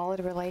solid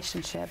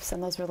relationships,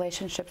 and those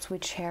relationships we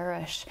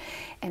cherish.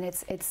 And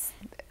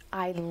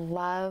I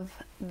love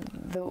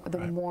the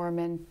Right.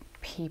 Mormon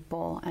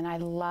people, and I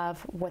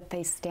love what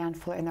they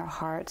stand for in their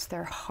hearts.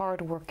 They're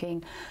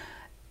hardworking,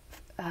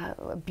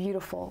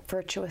 beautiful,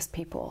 virtuous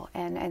people,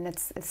 and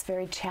it's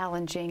very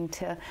challenging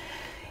to,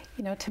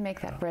 to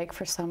make that break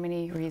for so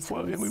many reasons.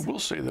 Well, and we will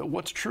say that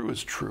what's true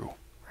is true.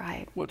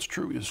 Right. What's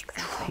true is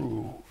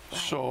true. Right.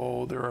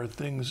 So there are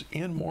things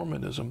in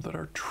Mormonism that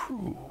are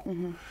true.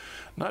 Mm-hmm.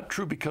 Not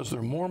true because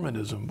they're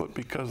Mormonism, but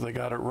because they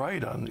got it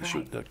right on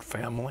that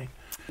family.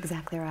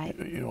 Exactly right.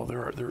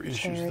 There are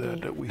issues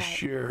that we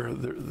share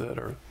that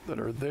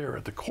are there.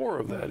 At the core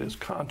of that is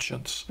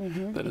conscience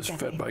that is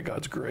fed by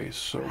God's grace.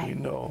 So we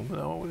know,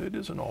 no, it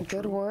isn't all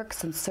true. Good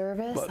works and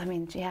service.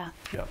 But, yeah.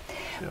 Yeah.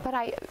 But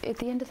at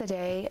the end of the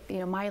day,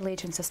 my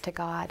allegiance is to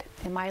God,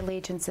 and my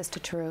allegiance is to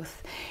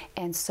truth.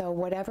 And so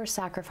whatever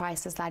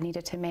sacrifices I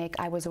needed to make,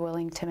 I was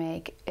willing to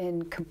make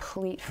in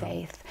complete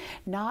faith,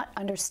 not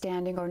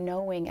understanding or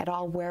knowing at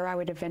all where I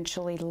would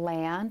eventually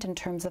land in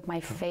terms of my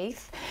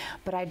faith,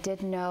 but I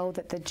did know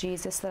that the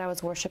Jesus that I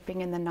was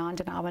worshiping in the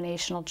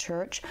non-denominational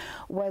church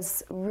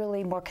was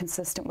really more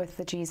consistent with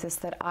the Jesus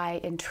that I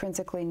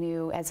intrinsically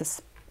knew as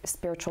a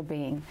spiritual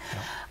being.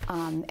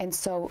 And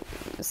so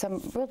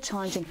some real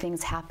challenging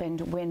things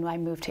happened when I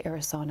moved to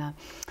Arizona.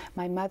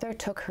 My mother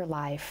took her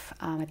life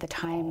at the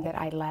time that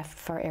I left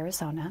for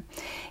Arizona,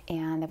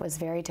 and it was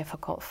very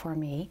difficult for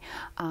me.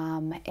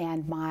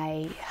 And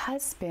my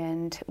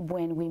husband,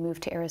 when we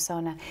moved to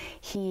Arizona,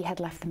 he had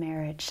left the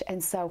marriage.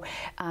 And so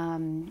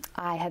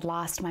I had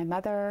lost my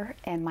mother,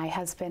 and my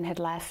husband had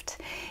left,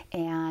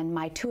 and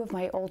two of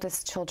my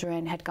oldest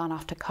children had gone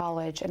off to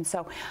college. And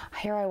so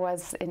here I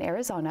was in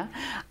Arizona,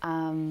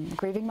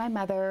 grieving my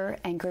mother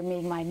and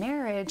grieving my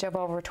marriage of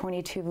over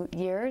 22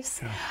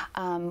 years.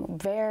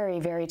 Very,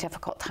 very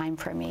difficult time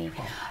for me.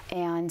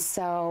 And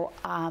so,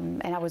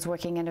 and I was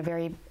working in a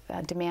very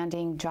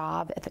demanding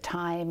job at the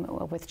time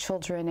with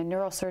children and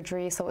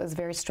neurosurgery, so it was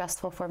very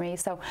stressful for me.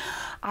 So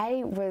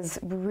I was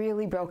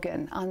really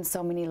broken on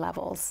so many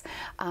levels.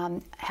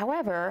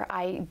 However,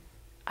 I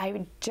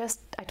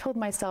told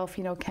myself,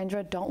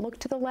 Kendra, don't look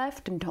to the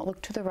left and don't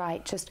look to the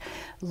right. Just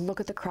look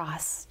at the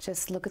cross.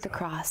 Just look at the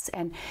cross.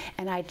 And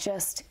I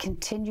just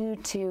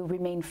continued to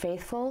remain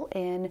faithful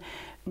in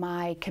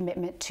my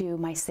commitment to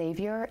my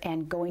Savior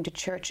and going to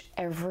church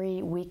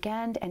every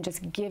weekend and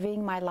just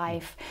giving my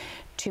life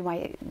to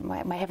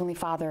my Heavenly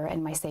Father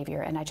and my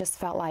Savior. And I just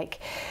felt like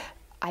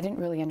I didn't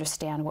really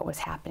understand what was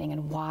happening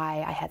and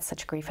why I had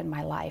such grief in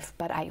my life.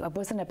 But I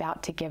wasn't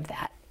about to give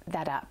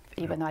that up,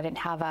 even though I didn't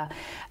have a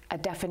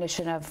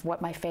definition of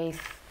what my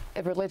faith,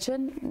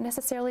 religion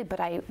necessarily, but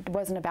I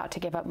wasn't about to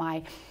give up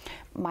my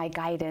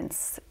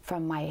guidance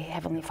from my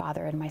Heavenly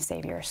Father and my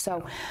Savior.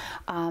 So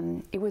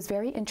it was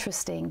very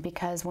interesting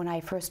because when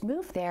I first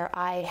moved there,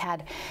 I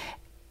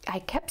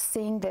kept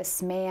seeing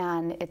this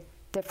man at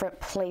different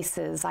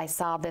places. I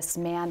saw this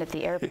man at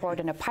the airport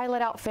in a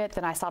pilot outfit,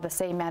 then I saw the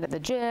same man at the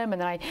gym, and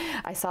then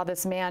I saw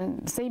this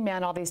same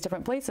man all these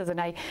different places,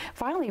 and I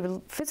finally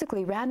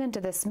physically ran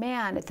into this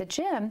man at the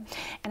gym,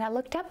 and I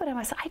looked up at him.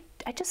 I said,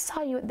 I just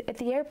saw you at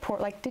the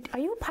airport. Like, are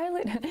you a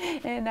pilot?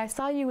 And I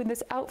saw you in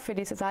this outfit.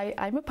 He says,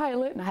 I'm a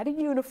pilot, and I had a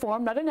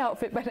uniform, not an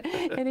outfit. But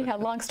anyhow,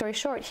 long story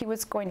short, he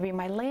was going to be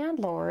my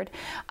landlord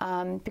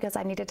because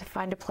I needed to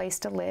find a place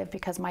to live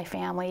because my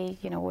family,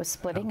 was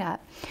splitting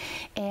up.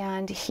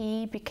 And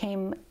he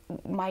became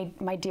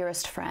my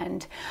dearest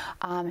friend.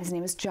 His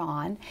name is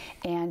John,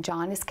 and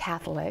John is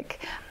Catholic.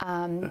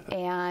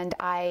 And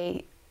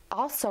I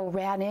also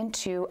ran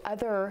into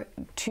other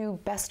two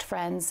best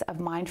friends of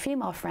mine,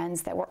 female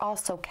friends, that were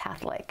also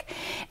Catholic.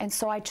 And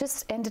so I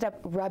just ended up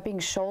rubbing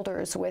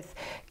shoulders with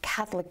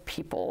Catholic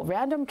people,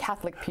 random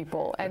Catholic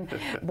people. And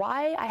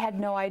why, I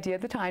had no idea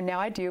at the time. Now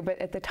I do, but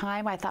at the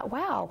time I thought,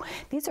 wow,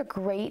 these are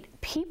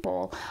great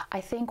people. I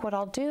think what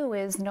I'll do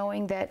is,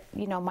 knowing that,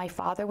 my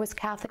father was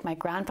Catholic, my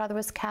grandfather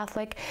was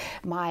Catholic,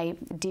 my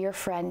dear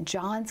friend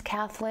John's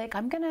Catholic,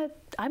 I'm gonna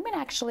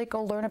actually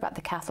go learn about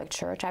the Catholic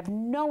Church. I have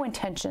no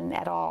intention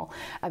at all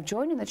of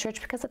joining the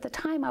church because at the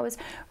time I was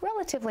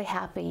relatively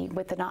happy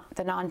with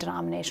the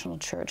non-denominational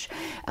church.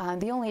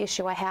 The only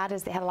issue I had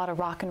is they had a lot of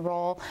rock and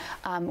roll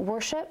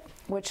worship,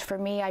 which for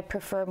me, I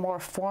prefer more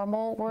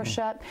formal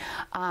worship.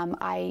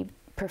 I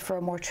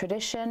prefer more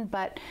tradition,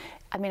 but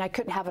I mean, I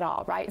couldn't have it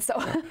all, right? So,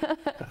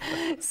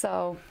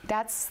 so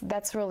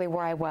that's really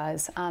where I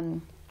was.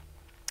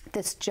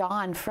 This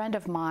John, friend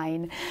of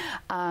mine,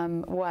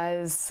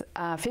 was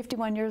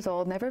 51 years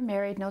old, never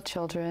married, no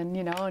children,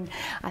 and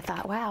I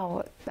thought,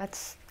 wow,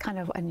 that's kind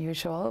of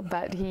unusual,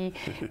 but he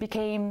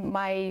became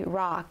my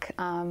rock,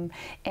 and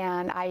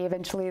I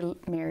eventually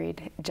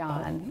married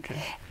John. Oh,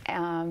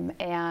 okay.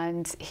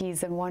 And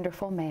he's a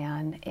wonderful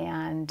man,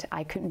 and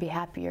I couldn't be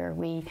happier.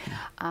 We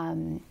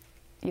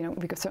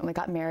certainly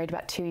got married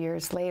about 2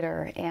 years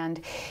later,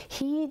 and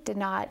he did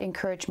not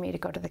encourage me to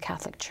go to the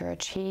Catholic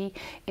Church. He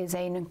is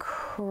an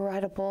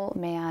incredible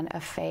man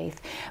of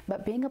faith,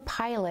 but being a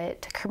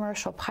pilot,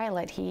 commercial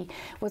pilot, he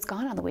was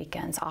gone on the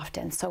weekends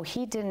often, so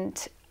he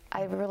didn't,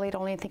 I really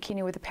don't even think he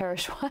knew where the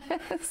parish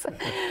was.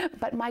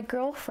 But my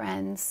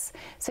girlfriends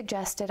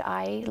suggested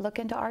I look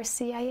into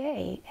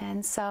RCIA,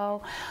 and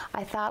so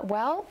I thought,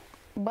 well,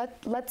 but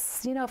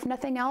let's, if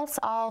nothing else,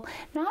 I'll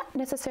not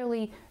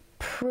necessarily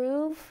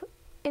prove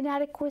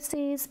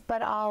inadequacies,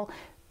 but I'll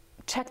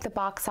check the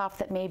box off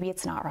that maybe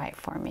it's not right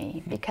for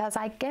me. Because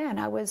again,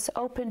 I was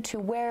open to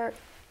where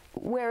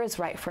is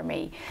right for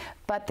me.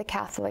 But the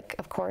Catholic,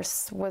 of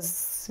course,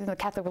 was, the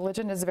Catholic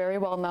religion is very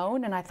well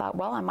known, and I thought,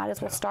 well, I might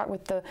as well start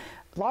with the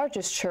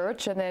largest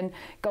church and then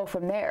go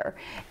from there.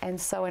 And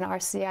so in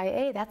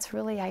RCIA, that's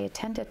really, I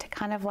attended to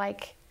kind of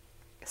like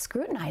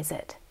scrutinize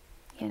it,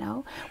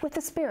 with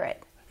the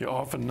Spirit. Yeah,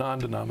 often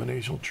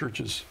non-denominational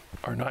churches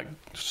are not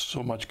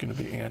so much going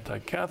to be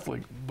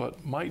anti-Catholic,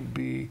 but might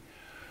be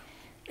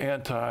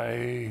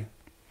anti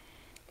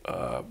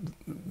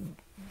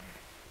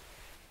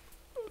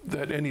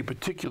that any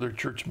particular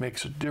church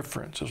makes a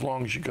difference as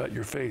long as you got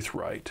your faith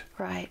right.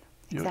 Right.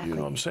 Exactly. You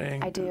know what I'm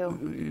saying? I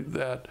do.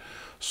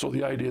 So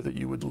the idea that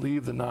you would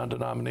leave the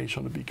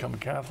non-denominational to become a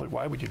Catholic,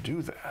 why would you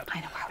do that? I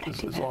know, why would I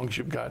do as that? long as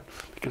you've got,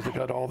 because they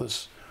got all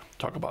this,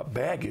 talk about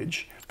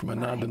baggage from a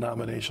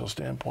non-denominational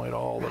standpoint,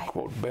 all the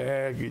quote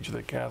baggage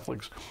that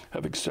Catholics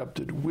have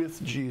accepted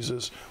with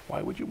Jesus.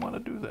 Why would you want to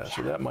do that?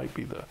 So that might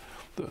be the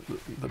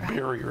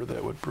barrier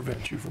that would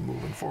prevent you from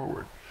moving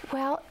forward.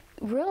 Well,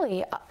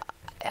 really,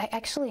 I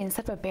actually,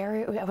 instead of a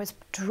barrier, I was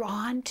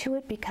drawn to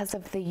it because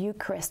of the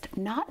Eucharist,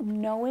 not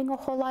knowing a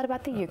whole lot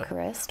about the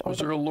Eucharist. Was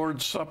there a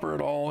Lord's Supper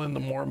at all in the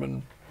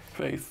Mormon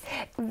faith?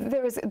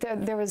 There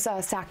was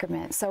a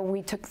sacrament, so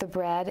we took the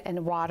bread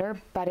and water,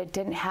 but it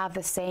didn't have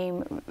the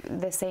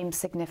same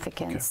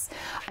significance.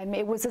 Okay. I mean,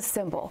 it was a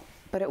symbol,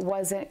 but it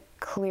wasn't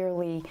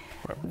clearly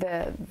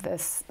the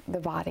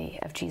body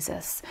of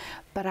Jesus.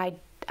 But I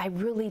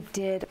really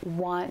did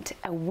want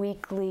a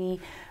weekly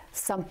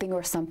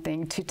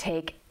something to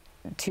take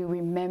to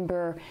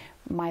remember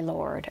my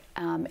Lord.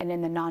 And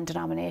in the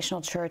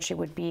non-denominational church, it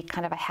would be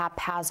kind of a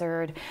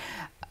haphazard,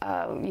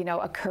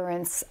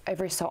 occurrence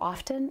every so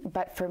often.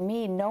 But for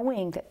me,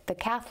 knowing that the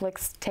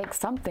Catholics take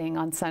something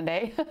on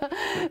Sunday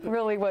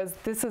really was,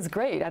 this is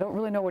great. I don't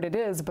really know what it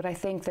is, but I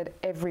think that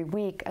every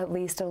week, at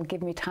least, it'll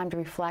give me time to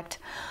reflect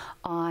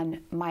on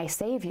my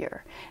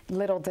Savior.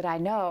 Little did I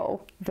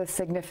know the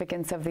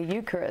significance of the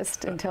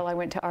Eucharist until I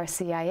went to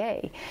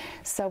RCIA.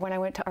 So when I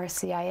went to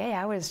RCIA,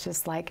 I was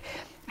just like,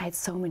 I had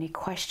so many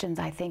questions.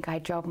 I think I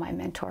drove my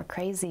mentor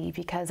crazy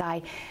because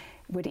I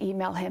would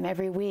email him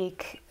every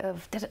week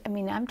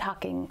I'm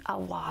talking a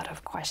lot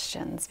of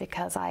questions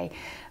because I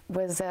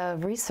was a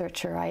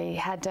researcher. I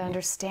had to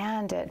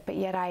understand it, but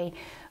yet I,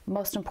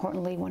 most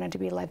importantly, wanted to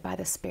be led by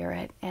the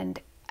Spirit. And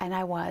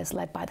I was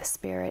led by the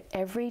Spirit.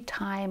 Every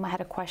time I had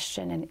a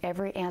question and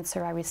every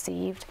answer I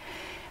received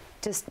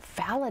just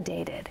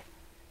validated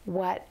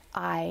what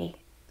I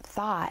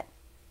thought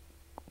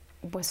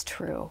was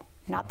true.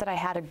 Not that I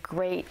had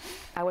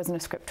I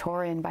wasn't a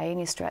scriptorian by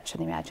any stretch of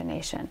the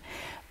imagination,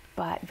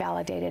 but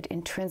validated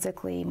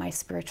intrinsically my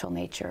spiritual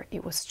nature.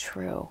 It was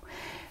true.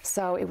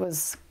 So it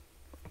was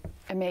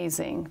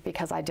amazing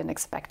because I didn't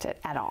expect it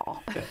at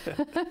all.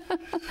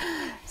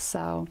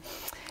 So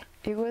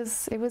it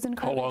was incredible.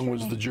 How long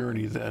was the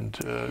journey then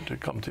to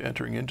come to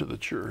entering into the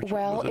church?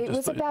 Well, it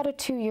was about a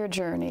 2-year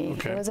journey.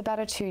 Okay. It was about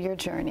a 2-year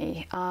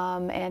journey.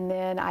 And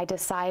then I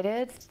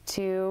decided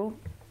to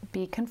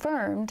be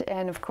confirmed,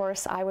 and of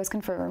course I was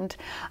confirmed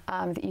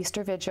the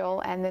Easter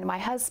Vigil, and then my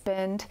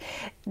husband,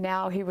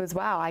 now he was,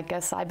 wow, I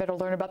guess I better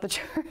learn about the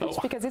church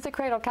because he's a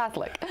cradle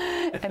Catholic,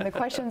 and the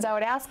questions I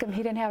would ask him,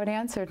 he didn't have an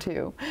answer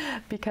to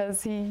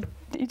because he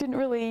didn't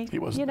really, he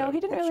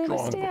didn't really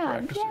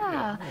understand.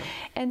 Yeah.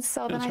 And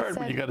so then I said, it's hard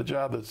when you got a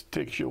job that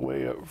takes you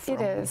away from.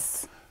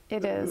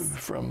 It is.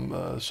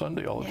 From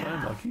Sunday all the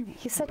time. Like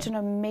he's such an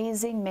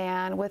amazing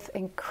man with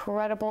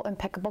incredible,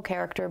 impeccable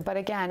character. But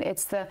again,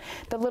 it's the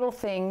little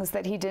things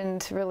that he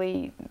didn't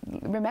really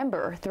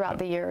remember throughout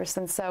the years.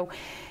 And so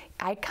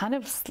I kind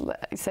of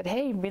said,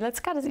 hey, you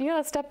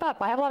gotta step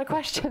up. I have a lot of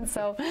questions.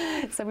 So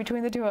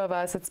between the two of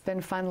us, it's been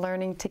fun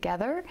learning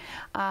together.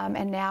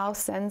 And now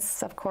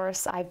since, of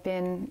course, I've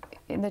been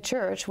in the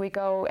church, we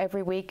go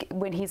every week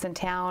when he's in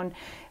town,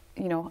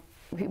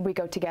 we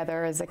go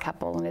together as a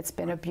couple, and it's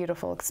been a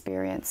beautiful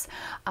experience.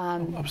 I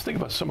was thinking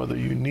about some of the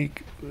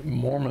unique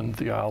Mormon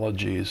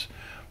theologies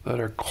that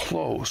are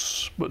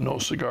close, but no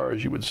cigar,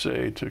 as you would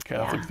say, to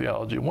Catholic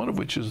theology, one of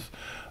which is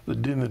the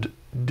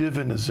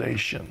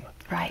divinization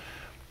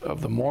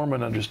of the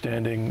Mormon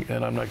understanding.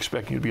 And I'm not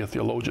expecting you to be a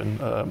theologian,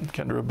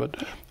 Kendra,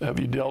 but have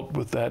you dealt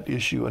with that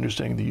issue,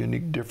 understanding the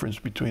unique difference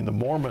between the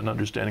Mormon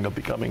understanding of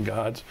becoming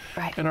gods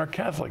and our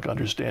Catholic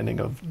understanding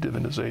of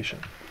divinization?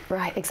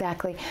 Right,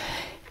 exactly.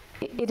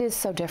 It is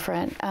so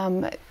different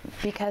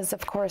because,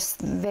 of course,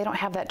 they don't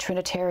have that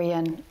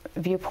Trinitarian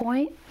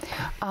viewpoint.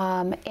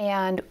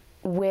 And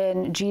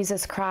when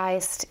Jesus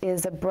Christ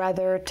is a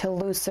brother to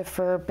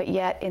Lucifer, but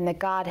yet in the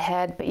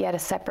Godhead, but yet a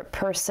separate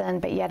person,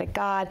 but yet a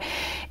God,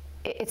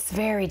 it's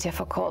very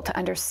difficult to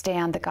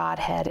understand the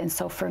Godhead. And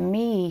so for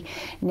me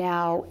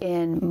now,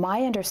 in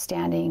my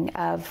understanding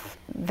of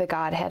the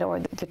Godhead or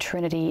the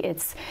Trinity,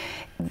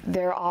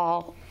 they're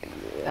all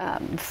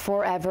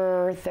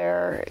forever,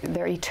 they're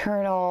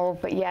eternal,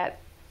 but yet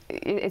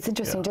it's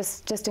interesting,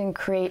 just in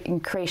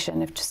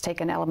creation, if just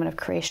take an element of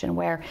creation,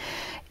 where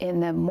in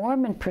the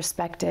Mormon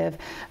perspective,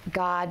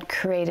 God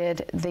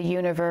created the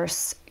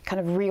universe, kind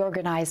of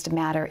reorganized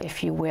matter,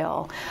 if you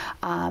will,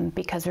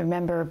 because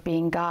remember,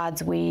 being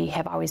gods, we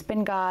have always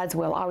been gods,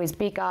 we'll always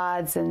be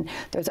gods, and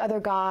there's other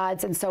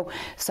gods, and so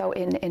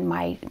in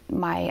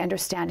my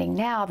understanding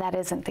now, that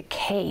isn't the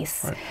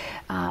case.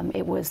 Right.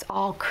 It was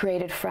all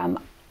created from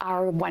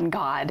our one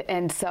God,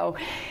 and so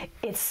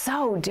it's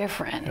so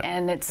different,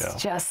 and it's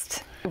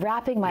just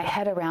wrapping my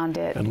head around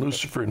it. And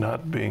Lucifer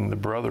not being the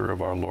brother of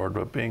our Lord,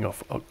 but being a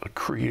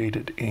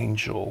created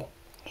angel.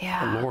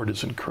 Yeah. The Lord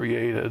isn't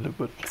created,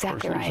 but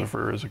exactly of course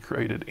Lucifer is a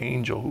created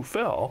angel who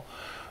fell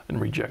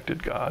and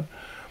rejected God.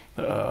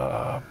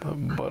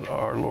 But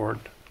our Lord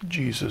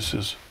Jesus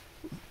is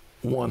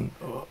one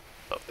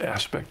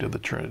aspect of the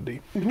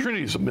Trinity. The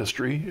Trinity is a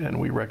mystery, and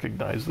we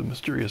recognize the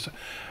mysterious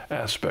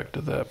aspect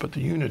of that, but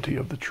the unity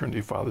of the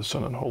Trinity, Father,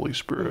 Son, and Holy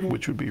Spirit,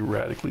 which would be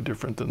radically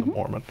different than the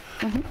Mormon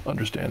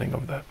understanding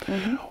of that.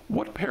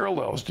 What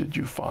parallels did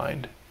you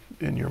find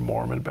in your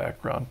Mormon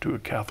background to a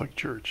Catholic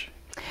church?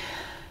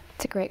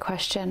 It's a great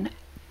question.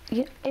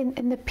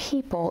 In the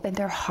people, in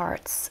their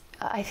hearts,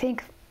 I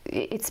think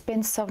it's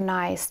been so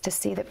nice to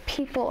see that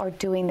people are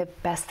doing the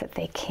best that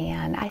they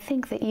can. I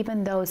think that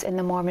even those in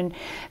the Mormon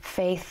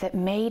faith that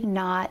may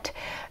not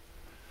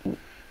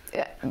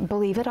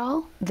believe it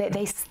all,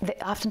 they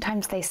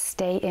oftentimes they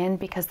stay in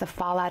because the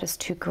fallout is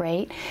too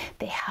great.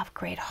 They have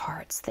great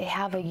hearts. They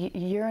have a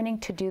yearning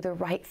to do the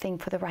right thing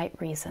for the right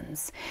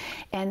reasons.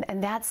 And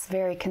that's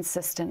very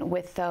consistent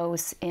with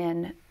those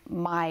in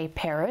my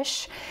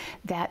parish,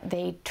 that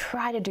they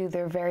try to do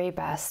their very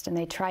best and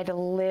they try to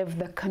live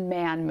the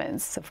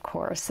commandments, of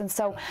course. And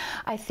so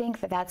I think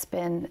that's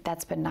been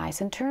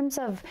nice. In terms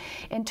of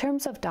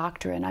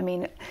doctrine, I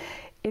mean,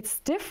 it's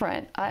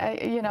different. I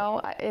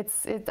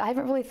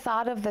haven't really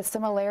thought of the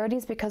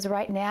similarities, because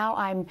right now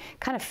I'm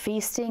kind of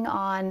feasting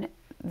on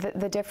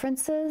the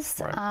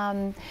differences.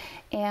 Right.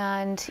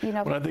 And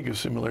when I think of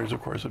similarities,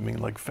 of course, I mean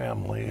like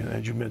family, and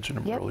as you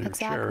mentioned earlier,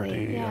 exactly.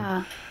 charity,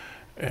 yeah.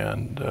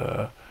 and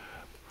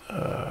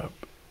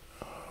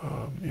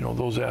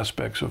those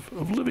aspects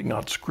of living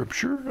out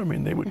Scripture. I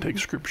mean, they would take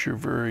Scripture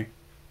very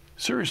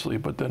seriously,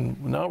 but then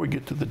now we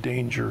get to the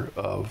danger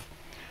of,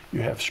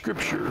 you have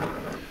Scripture,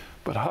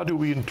 but how do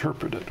we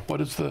interpret it?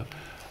 What is the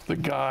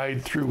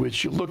guide through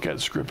which you look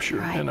at Scripture?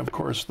 Right. And of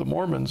course, the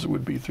Mormons, it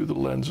would be through the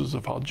lenses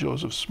of how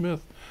Joseph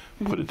Smith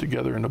put it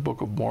together in the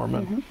Book of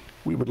Mormon.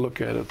 We would look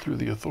at it through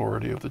the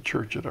authority of the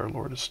church that our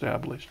Lord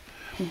established.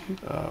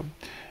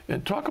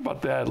 And talk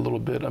about that a little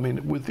bit. I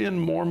mean, within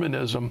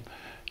Mormonism,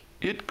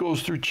 it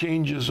goes through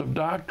changes of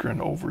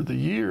doctrine over the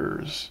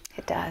years.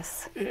 It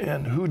does.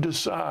 And who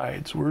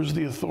decides? Where's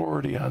the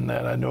authority on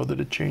that? I know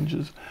that it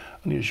changes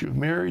on the issue of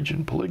marriage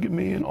and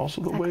polygamy, and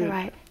also the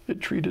way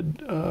it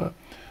treated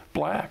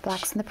blacks.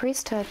 Blacks in the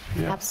priesthood,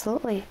 Yeah.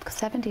 absolutely.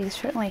 70s,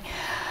 certainly.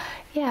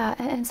 Yeah,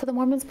 and so the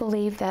Mormons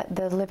believe that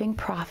the living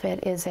prophet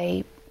is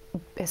a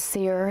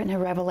seer and a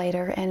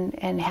revelator,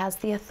 and has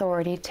the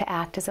authority to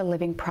act as a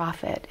living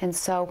prophet. And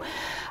so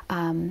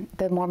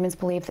the Mormons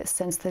believe that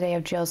since the day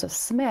of Joseph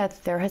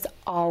Smith, there has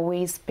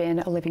always been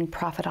a living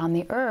prophet on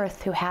the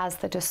earth who has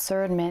the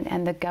discernment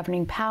and the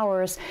governing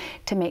powers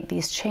to make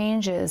these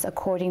changes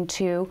according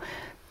to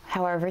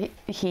however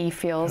he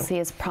feels he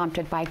is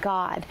prompted by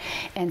God.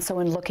 And so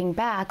in looking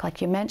back, like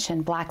you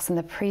mentioned, blacks in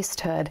the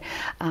priesthood,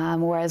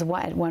 whereas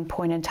at one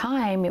point in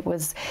time it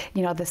was,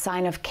 the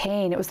sign of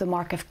Cain, it was the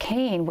mark of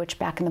Cain, which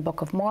back in the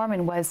Book of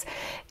Mormon was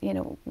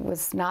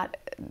not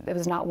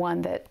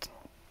one that,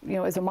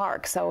 is a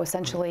mark. So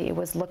essentially it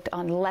was looked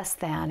on less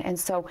than. And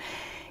so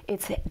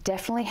it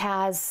definitely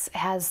has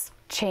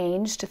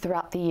changed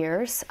throughout the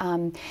years,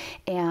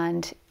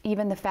 and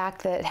even the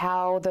fact that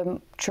how the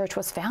church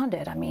was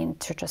founded. I mean,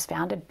 church was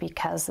founded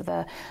because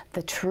the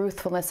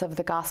truthfulness of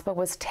the gospel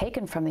was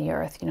taken from the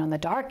earth, in the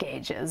Dark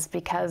Ages,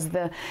 because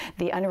the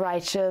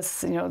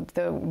unrighteous,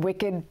 the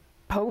wicked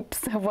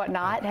popes and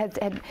whatnot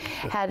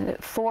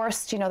had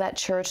forced, that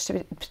church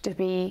to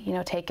be,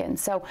 taken.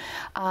 So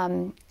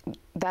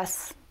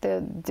that's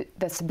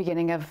the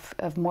beginning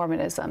of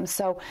Mormonism.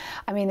 So,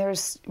 I mean,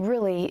 there's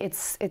really,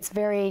 it's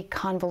very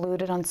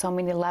convoluted on so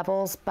many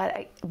levels,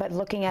 but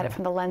looking at it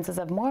from the lenses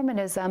of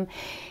Mormonism,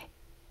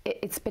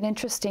 it's been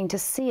interesting to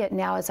see it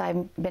now as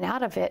I've been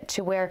out of it,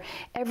 to where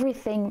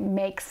everything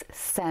makes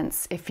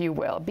sense, if you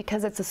will,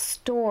 because it's a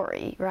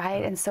story,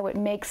 right? And so it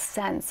makes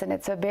sense, and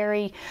it's a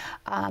very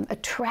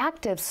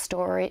attractive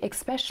story,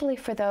 especially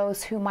for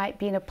those who might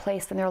be in a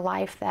place in their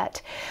life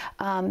that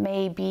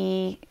may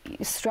be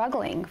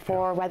struggling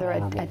for whether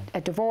a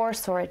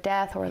divorce or a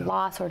death or a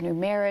loss or a new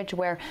marriage,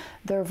 where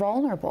they're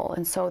vulnerable.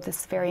 And so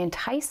this is very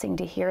enticing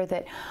to hear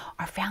that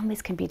our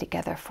families can be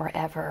together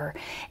forever.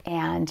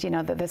 And,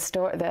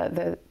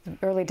 the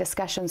early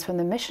discussions from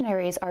the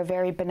missionaries are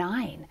very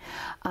benign,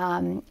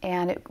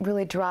 and it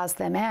really draws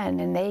them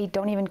in, and they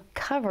don't even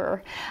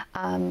cover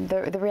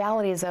the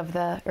realities of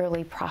the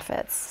early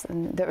prophets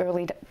and the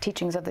early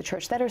teachings of the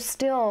church that are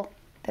still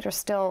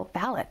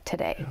valid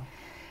today.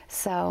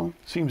 So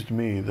seems to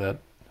me that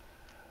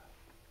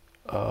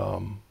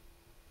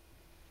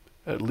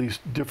at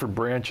least different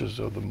branches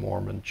of the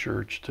Mormon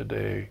Church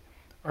today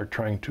are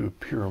trying to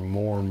appear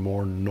more and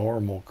more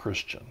normal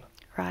Christian.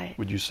 right.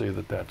 Would you say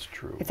that that's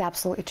true? It's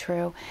absolutely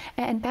true.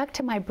 And back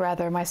to my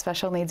brother, my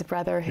special needs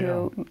brother,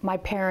 who my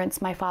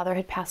father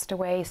had passed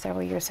away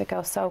several years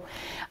ago. So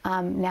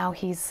now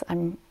he's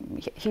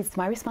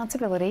my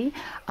responsibility,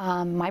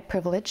 my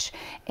privilege.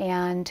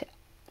 And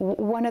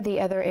one of the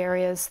other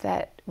areas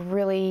that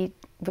really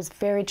was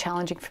very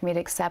challenging for me to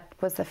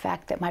accept was the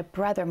fact that my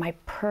brother, my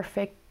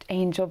perfect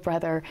angel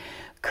brother,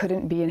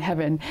 couldn't be in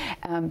heaven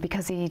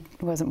because he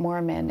wasn't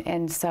Mormon.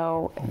 And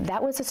so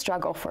that was a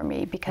struggle for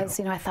me because,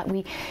 I thought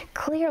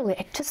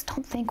I just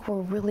don't think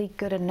we're really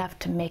good enough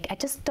to make, I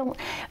just don't,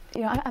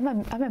 I'm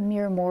a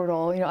mere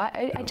mortal,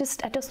 I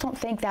just don't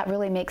think that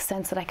really makes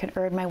sense that I can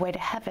earn my way to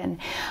heaven.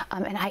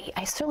 And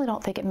I certainly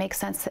don't think it makes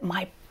sense that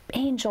my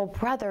angel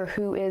brother,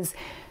 who is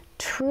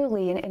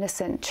truly an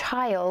innocent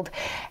child,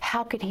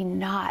 how could he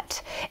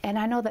not? And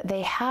I know that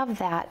they have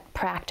that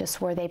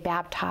practice where they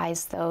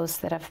baptize those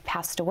that have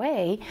passed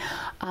away,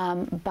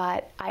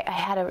 but I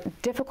had a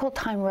difficult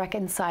time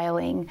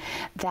reconciling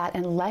that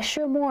unless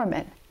you're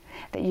Mormon,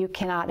 that you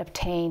cannot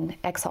obtain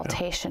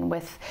exaltation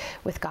with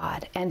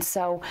God. And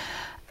so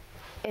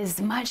as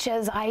much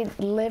as I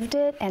lived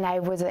it, and I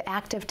was an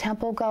active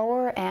temple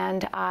goer,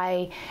 and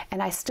I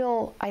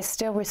still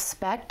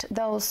respect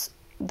those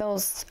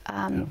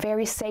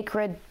very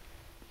sacred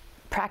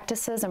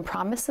practices and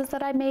promises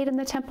that I made in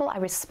the temple. I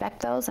respect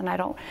those, and I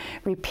don't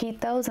repeat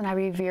those, and I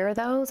revere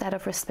those out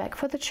of respect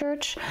for the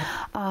church.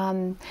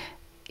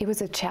 It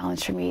was a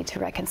challenge for me to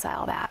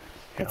reconcile that.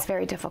 Yeah. It's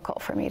very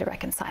difficult for me to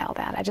reconcile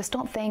that. I just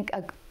don't think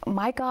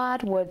my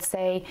God would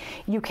say,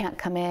 you can't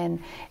come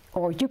in,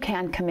 or you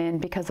can come in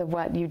because of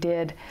what you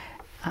did,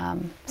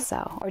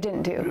 or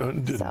didn't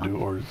do.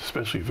 Or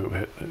especially if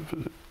it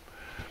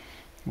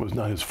was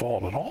not his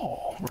fault at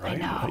all, right?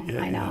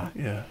 I know.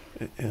 Yeah.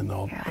 In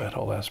that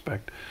whole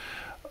aspect.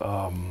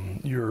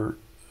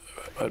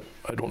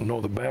 I don't know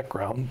the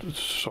background,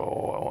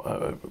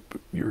 so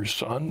your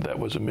son, that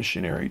was a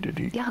missionary, did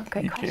he? Yeah,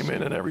 good he question. Came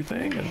in and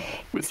everything, and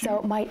with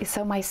you?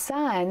 My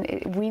son,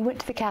 we went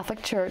to the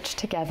Catholic Church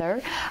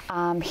together.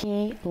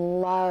 He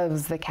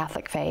loves the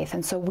Catholic faith,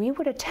 and so we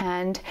would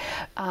attend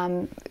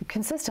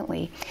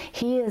consistently.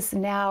 He is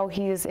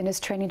in his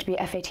training to be an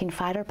F-18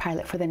 fighter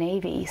pilot for the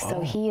Navy,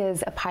 so he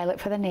is a pilot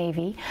for the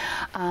Navy.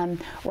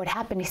 What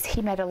happened is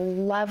he met a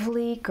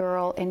lovely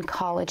girl in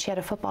college. He had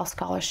a football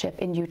scholarship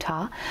in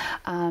Utah.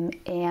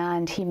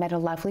 And he met a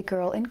lovely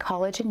girl in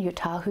college in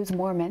Utah who's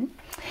Mormon,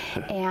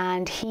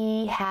 and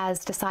he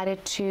has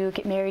decided to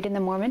get married in the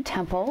Mormon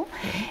temple,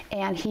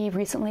 and he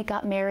recently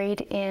got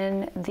married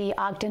in the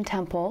Ogden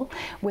temple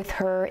with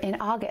her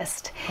in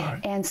August.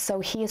 And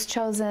so he has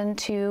chosen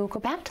to go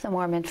back to the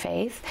Mormon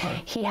faith.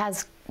 He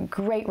has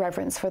great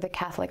reverence for the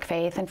Catholic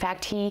faith. In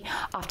fact, he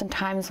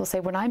oftentimes will say,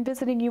 when I'm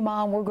visiting you,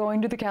 Mom, we're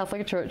going to the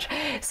Catholic Church.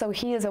 So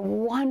he is a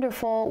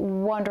wonderful,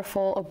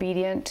 wonderful,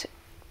 obedient,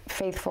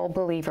 faithful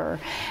believer,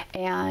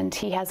 and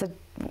he has a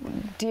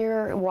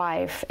dear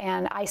wife,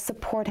 and I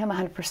support him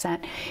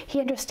 100%. He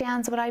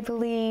understands what I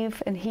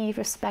believe, and he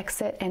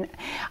respects it, and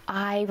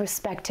I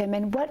respect him.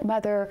 And what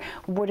mother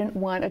wouldn't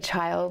want a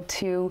child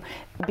to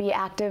be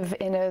active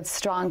in a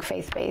strong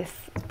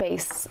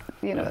faith-based,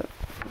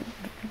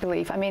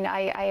 belief? I mean,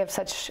 I have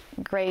such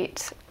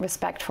great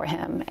respect for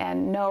him,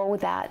 and know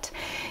that,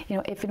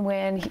 if and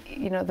when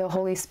the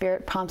Holy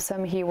Spirit prompts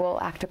him, he will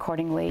act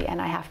accordingly,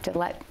 and I have to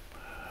let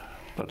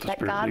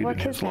God work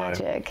his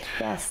magic.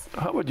 Yes.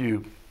 How would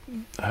you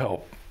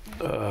help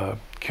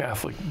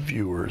Catholic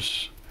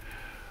viewers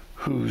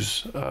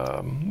who's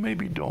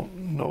maybe don't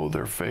know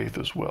their faith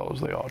as well as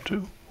they ought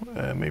to,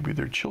 and maybe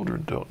their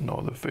children don't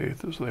know the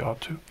faith as they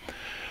ought to?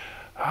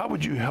 How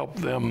would you help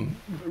them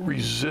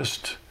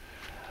resist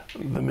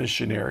the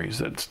missionaries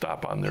that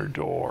stop on their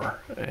door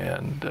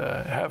and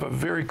have a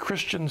very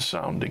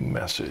Christian-sounding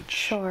message?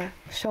 Sure.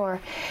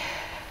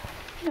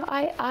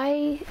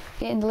 I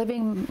in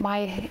living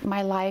my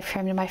life,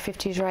 I'm in my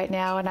 50s right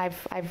now, and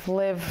I've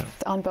lived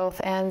on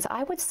both ends.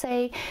 I would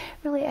say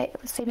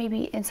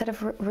maybe instead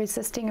of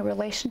resisting a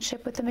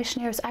relationship with the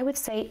missionaries, I would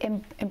say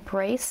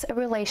embrace a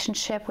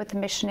relationship with the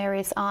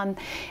missionaries on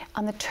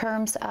the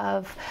terms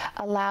of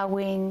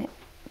allowing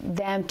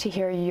them to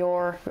hear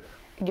your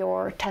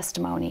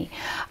testimony,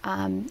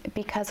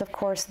 because of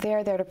course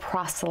they're there to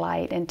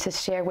proselyte and to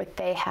share what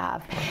they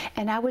have.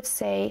 And I would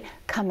say,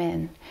 come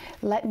in,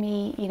 let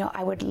me,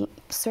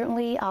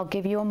 I'll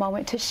give you a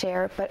moment to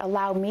share, but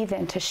allow me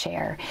then to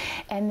share,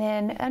 and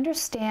then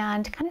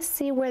understand, kind of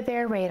see where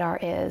their radar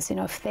is.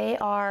 If they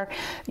are,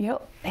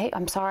 hey,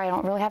 I'm sorry, I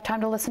don't really have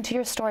time to listen to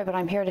your story, but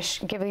I'm here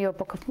to give you a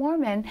Book of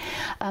Mormon,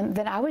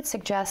 then I would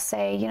suggest,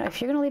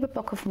 if you're going to leave a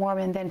Book of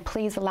Mormon, then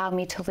please allow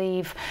me to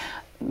leave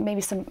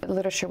maybe some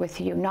literature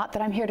with you. Not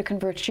that I'm here to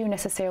convert you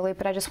necessarily,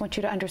 but I just want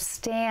you to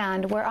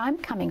understand where I'm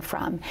coming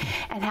from,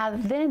 and how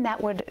then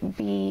that would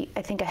be,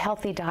 I think, a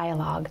healthy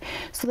dialogue,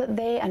 so that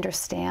they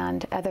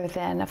understand, other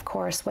than, of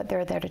course, what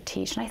they're there to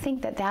teach. And I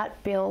think that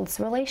that builds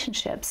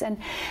relationships, and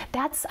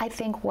that's, I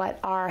think, what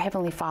our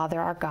Heavenly Father,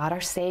 our God,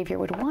 our Savior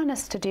would want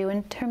us to do,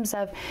 in terms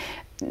of,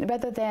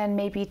 rather than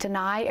maybe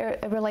deny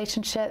a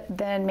relationship,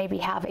 then maybe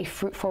have a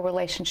fruitful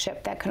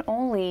relationship that can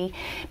only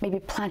maybe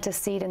plant a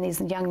seed in these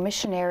young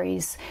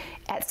missionaries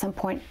at some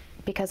point.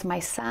 Because my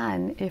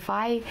son, if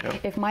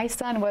my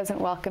son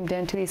wasn't welcomed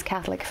into these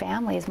Catholic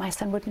families, my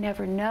son would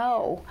never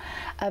know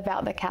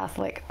about the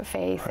Catholic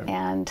faith. Right.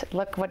 And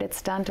look what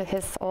it's done to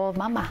his old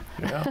mama.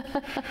 Yeah.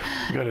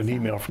 We got an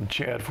email from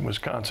Chad from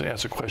Wisconsin,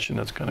 asked a question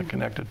that's kind of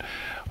connected.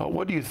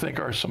 What do you think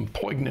are some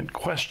poignant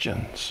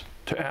questions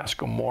to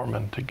ask a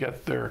Mormon to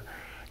get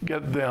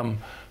them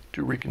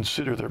to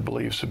reconsider their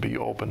beliefs and be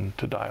open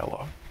to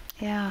dialogue?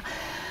 Yeah,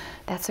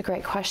 that's a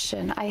great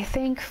question. I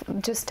think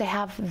just to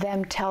have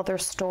them tell their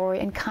story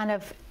and kind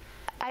of,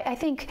 I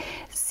think,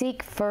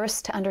 seek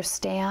first to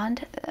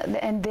understand,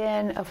 and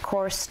then, of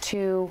course,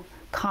 to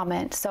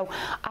comment. So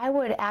I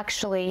would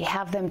actually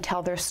have them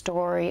tell their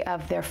story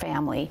of their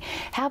family,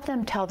 have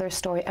them tell their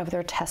story of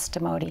their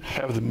testimony.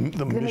 Have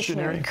the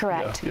missionary?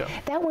 Correct. Yeah.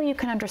 That way you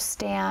can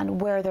understand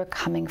where they're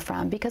coming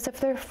from. Because if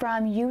they're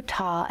from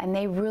Utah and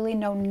they really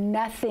know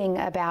nothing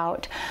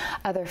about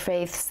other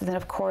faiths, then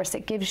of course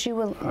it gives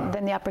you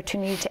then the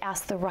opportunity to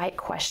ask the right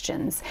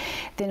questions.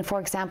 Then,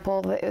 for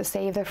example,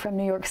 say they're from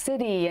New York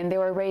City and they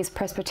were raised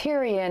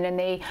Presbyterian and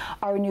they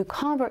are a new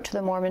convert to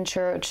the Mormon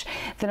Church,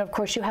 then of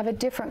course you have a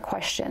different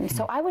question.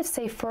 So I would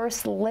say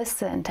first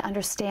listen to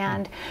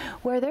understand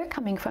where they're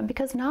coming from,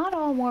 because not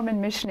all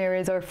Mormon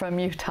missionaries are from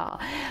Utah.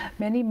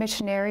 Many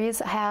missionaries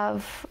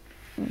have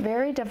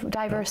very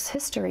diverse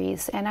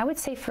histories, and I would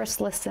say first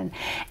listen.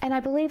 And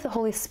I believe the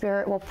Holy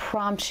Spirit will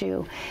prompt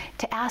you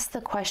to ask the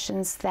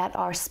questions that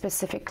are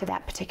specific to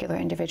that particular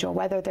individual,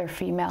 whether they're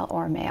female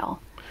or male.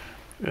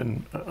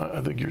 And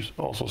I think you're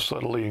also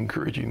subtly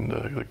encouraging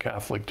the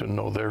Catholic to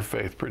know their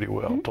faith pretty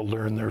well, to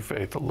learn their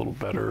faith a little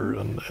better,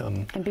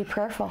 and be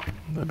prayerful.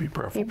 Be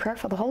prayerful. Be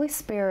prayerful. The Holy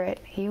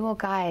Spirit, He will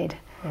guide.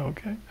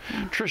 Okay.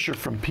 Tricia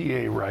from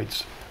PA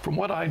writes, from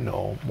what I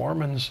know,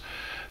 Mormons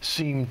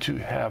seem to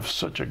have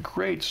such a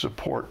great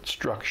support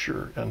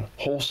structure and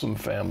wholesome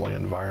family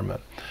environment.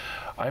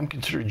 I'm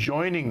considering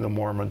joining the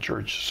Mormon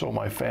Church so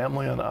my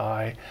family and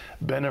I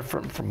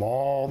benefit from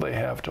all they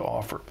have to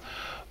offer.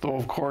 Though,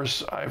 of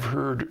course, I've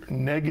heard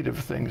negative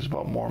things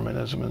about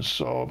Mormonism, and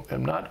so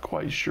I'm not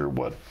quite sure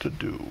what to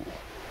do.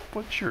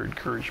 What's your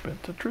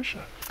encouragement to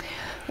Tricia?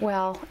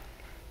 Well,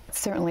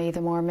 certainly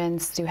the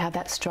Mormons do have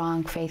that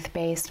strong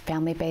faith-based,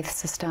 family-based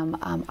system.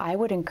 I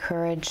would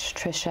encourage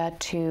Tricia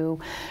to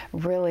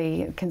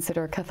really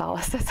consider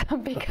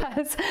Catholicism,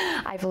 because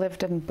I've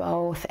lived in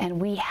both, and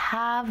we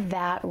have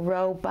that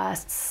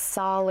robust,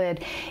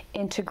 solid,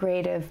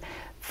 integrative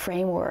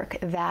framework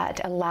that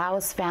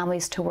allows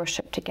families to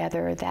worship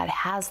together, that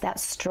has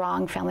that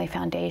strong family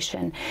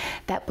foundation,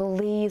 that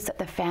believes that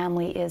the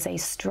family is a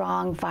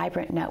strong,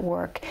 vibrant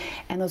network,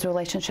 and those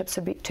relationships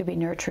are to be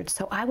nurtured.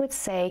 So I would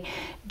say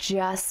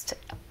just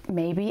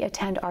maybe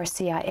attend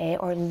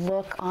RCIA or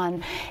look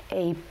on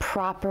a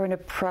proper and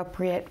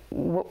appropriate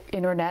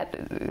internet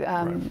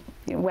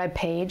web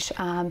page.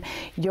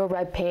 Your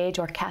web page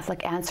or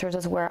Catholic Answers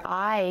is where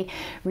I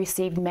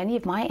received many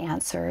of my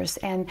answers.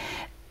 And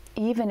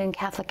even in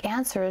Catholic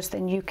Answers,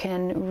 then you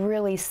can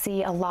really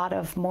see a lot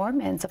of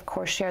Mormons, of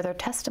course, share their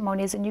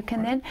testimonies, and you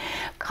can then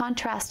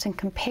contrast and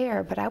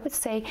compare. But I would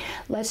say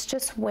let's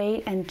just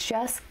wait and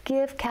just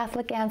give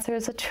Catholic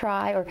Answers a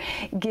try, or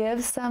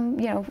give some,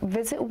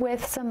 visit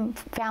with some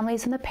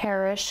families in the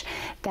parish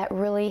that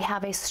really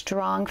have a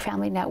strong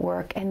family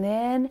network, and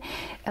then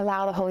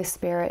allow the Holy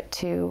Spirit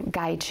to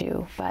guide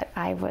you. But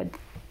I would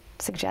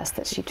suggest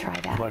that she try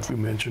that. Like we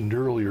mentioned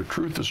earlier,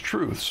 truth is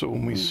truth. So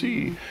when we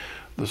see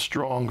the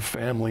strong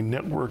family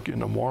network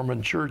in a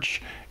Mormon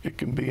church, it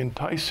can be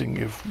enticing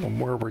if from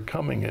where we're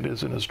coming it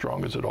isn't as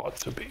strong as it ought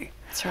to be.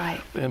 That's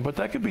right. But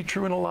that could be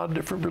true in a lot of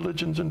different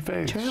religions and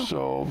faiths. True.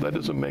 So that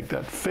doesn't make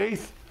that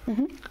faith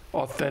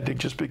authentic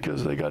just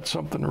because they got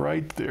something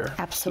right there.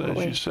 Absolutely.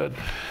 So as you said,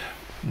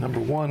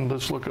 number one,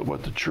 let's look at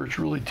what the church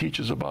really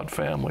teaches about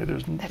family.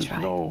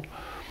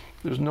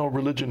 There's no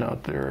religion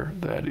out there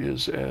that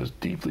is as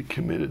deeply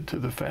committed to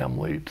the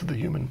family, to the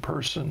human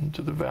person,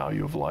 to the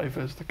value of life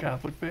as the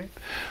Catholic faith.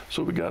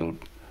 So we got to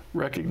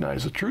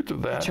recognize the truth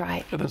of that. That's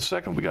right. And then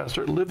second, we got to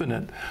start living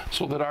it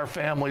so that our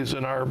families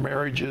and our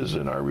marriages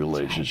and our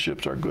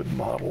relationships are good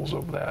models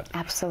of that.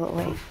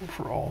 Absolutely.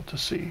 For all to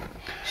see.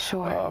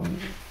 Sure.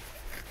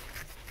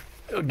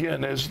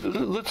 Again,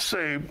 let's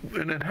say,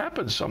 and it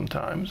happens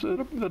sometimes,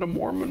 that a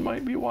Mormon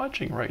might be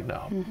watching right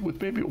now.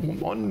 With maybe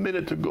 1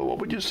 minute to go, what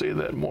would you say to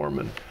that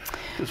Mormon?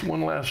 Just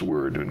one last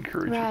word to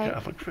encourage your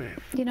Catholic faith.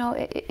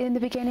 In the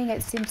beginning,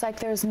 it seems like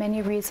there's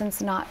many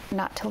reasons not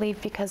to leave,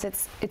 because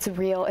it's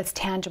real, it's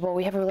tangible.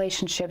 We have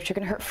relationships. You're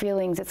going to hurt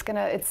feelings.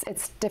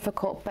 It's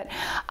difficult. But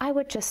I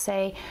would just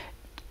say,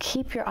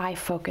 keep your eye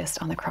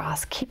focused on the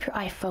cross. Keep your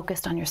eye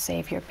focused on your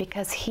Savior,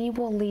 because He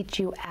will lead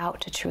you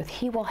out to truth.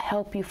 He will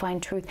help you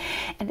find truth.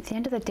 And at the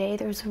end of the day,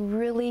 there's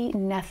really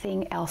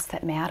nothing else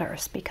that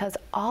matters, because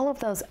all of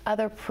those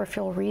other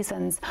peripheral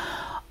reasons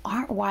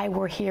aren't why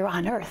we're here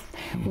on earth.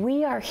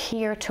 We are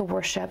here to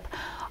worship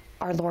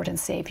our Lord and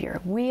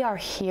Savior. We are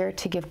here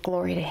to give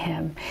glory to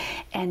Him.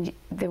 And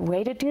the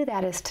way to do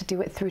that is to do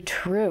it through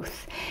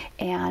truth.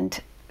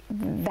 And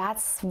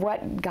that's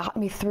what got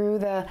me through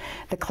the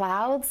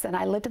clouds, and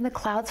I lived in the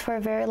clouds for a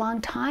very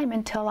long time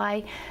until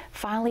I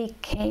finally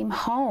came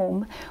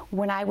home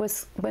when I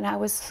was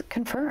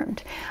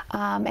confirmed.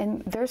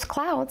 And there's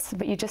clouds,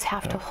 but you just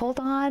have to hold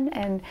on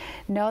and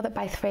know that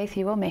by faith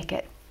you will make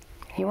it.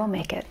 You will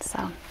make it. So.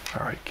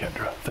 All right,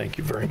 Kendra, thank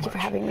you very much. Thank you for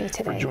having me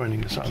today. For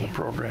joining us on the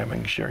program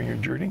and sharing your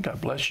journey. God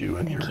bless you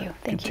and your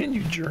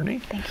continued journey.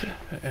 Thank you.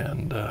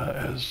 And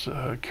as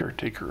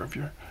caretaker of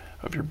your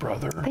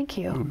brother. Thank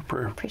you. We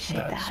pray Appreciate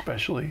that.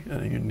 especially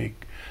and the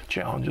unique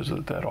challenges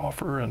that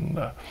offer, and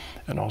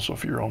also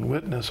for your own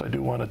witness. I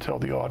do want to tell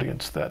the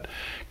audience that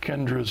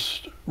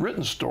Kendra's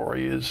written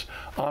story is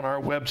on our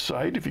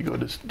website. If you go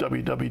to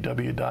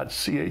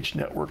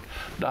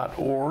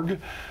www.chnetwork.org,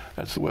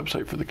 that's the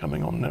website for the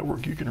Coming Home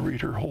Network. You can read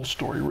her whole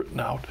story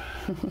written out,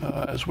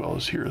 as well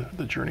as hear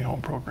the Journey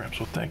Home program.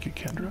 So thank you,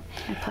 Kendra.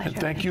 My pleasure. And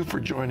thank you for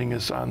joining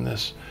us on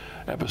this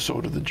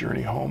episode of the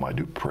Journey Home. I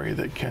do pray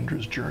that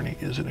Kendra's journey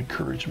is an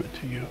encouragement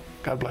to you.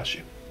 God bless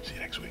you. See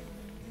you next week.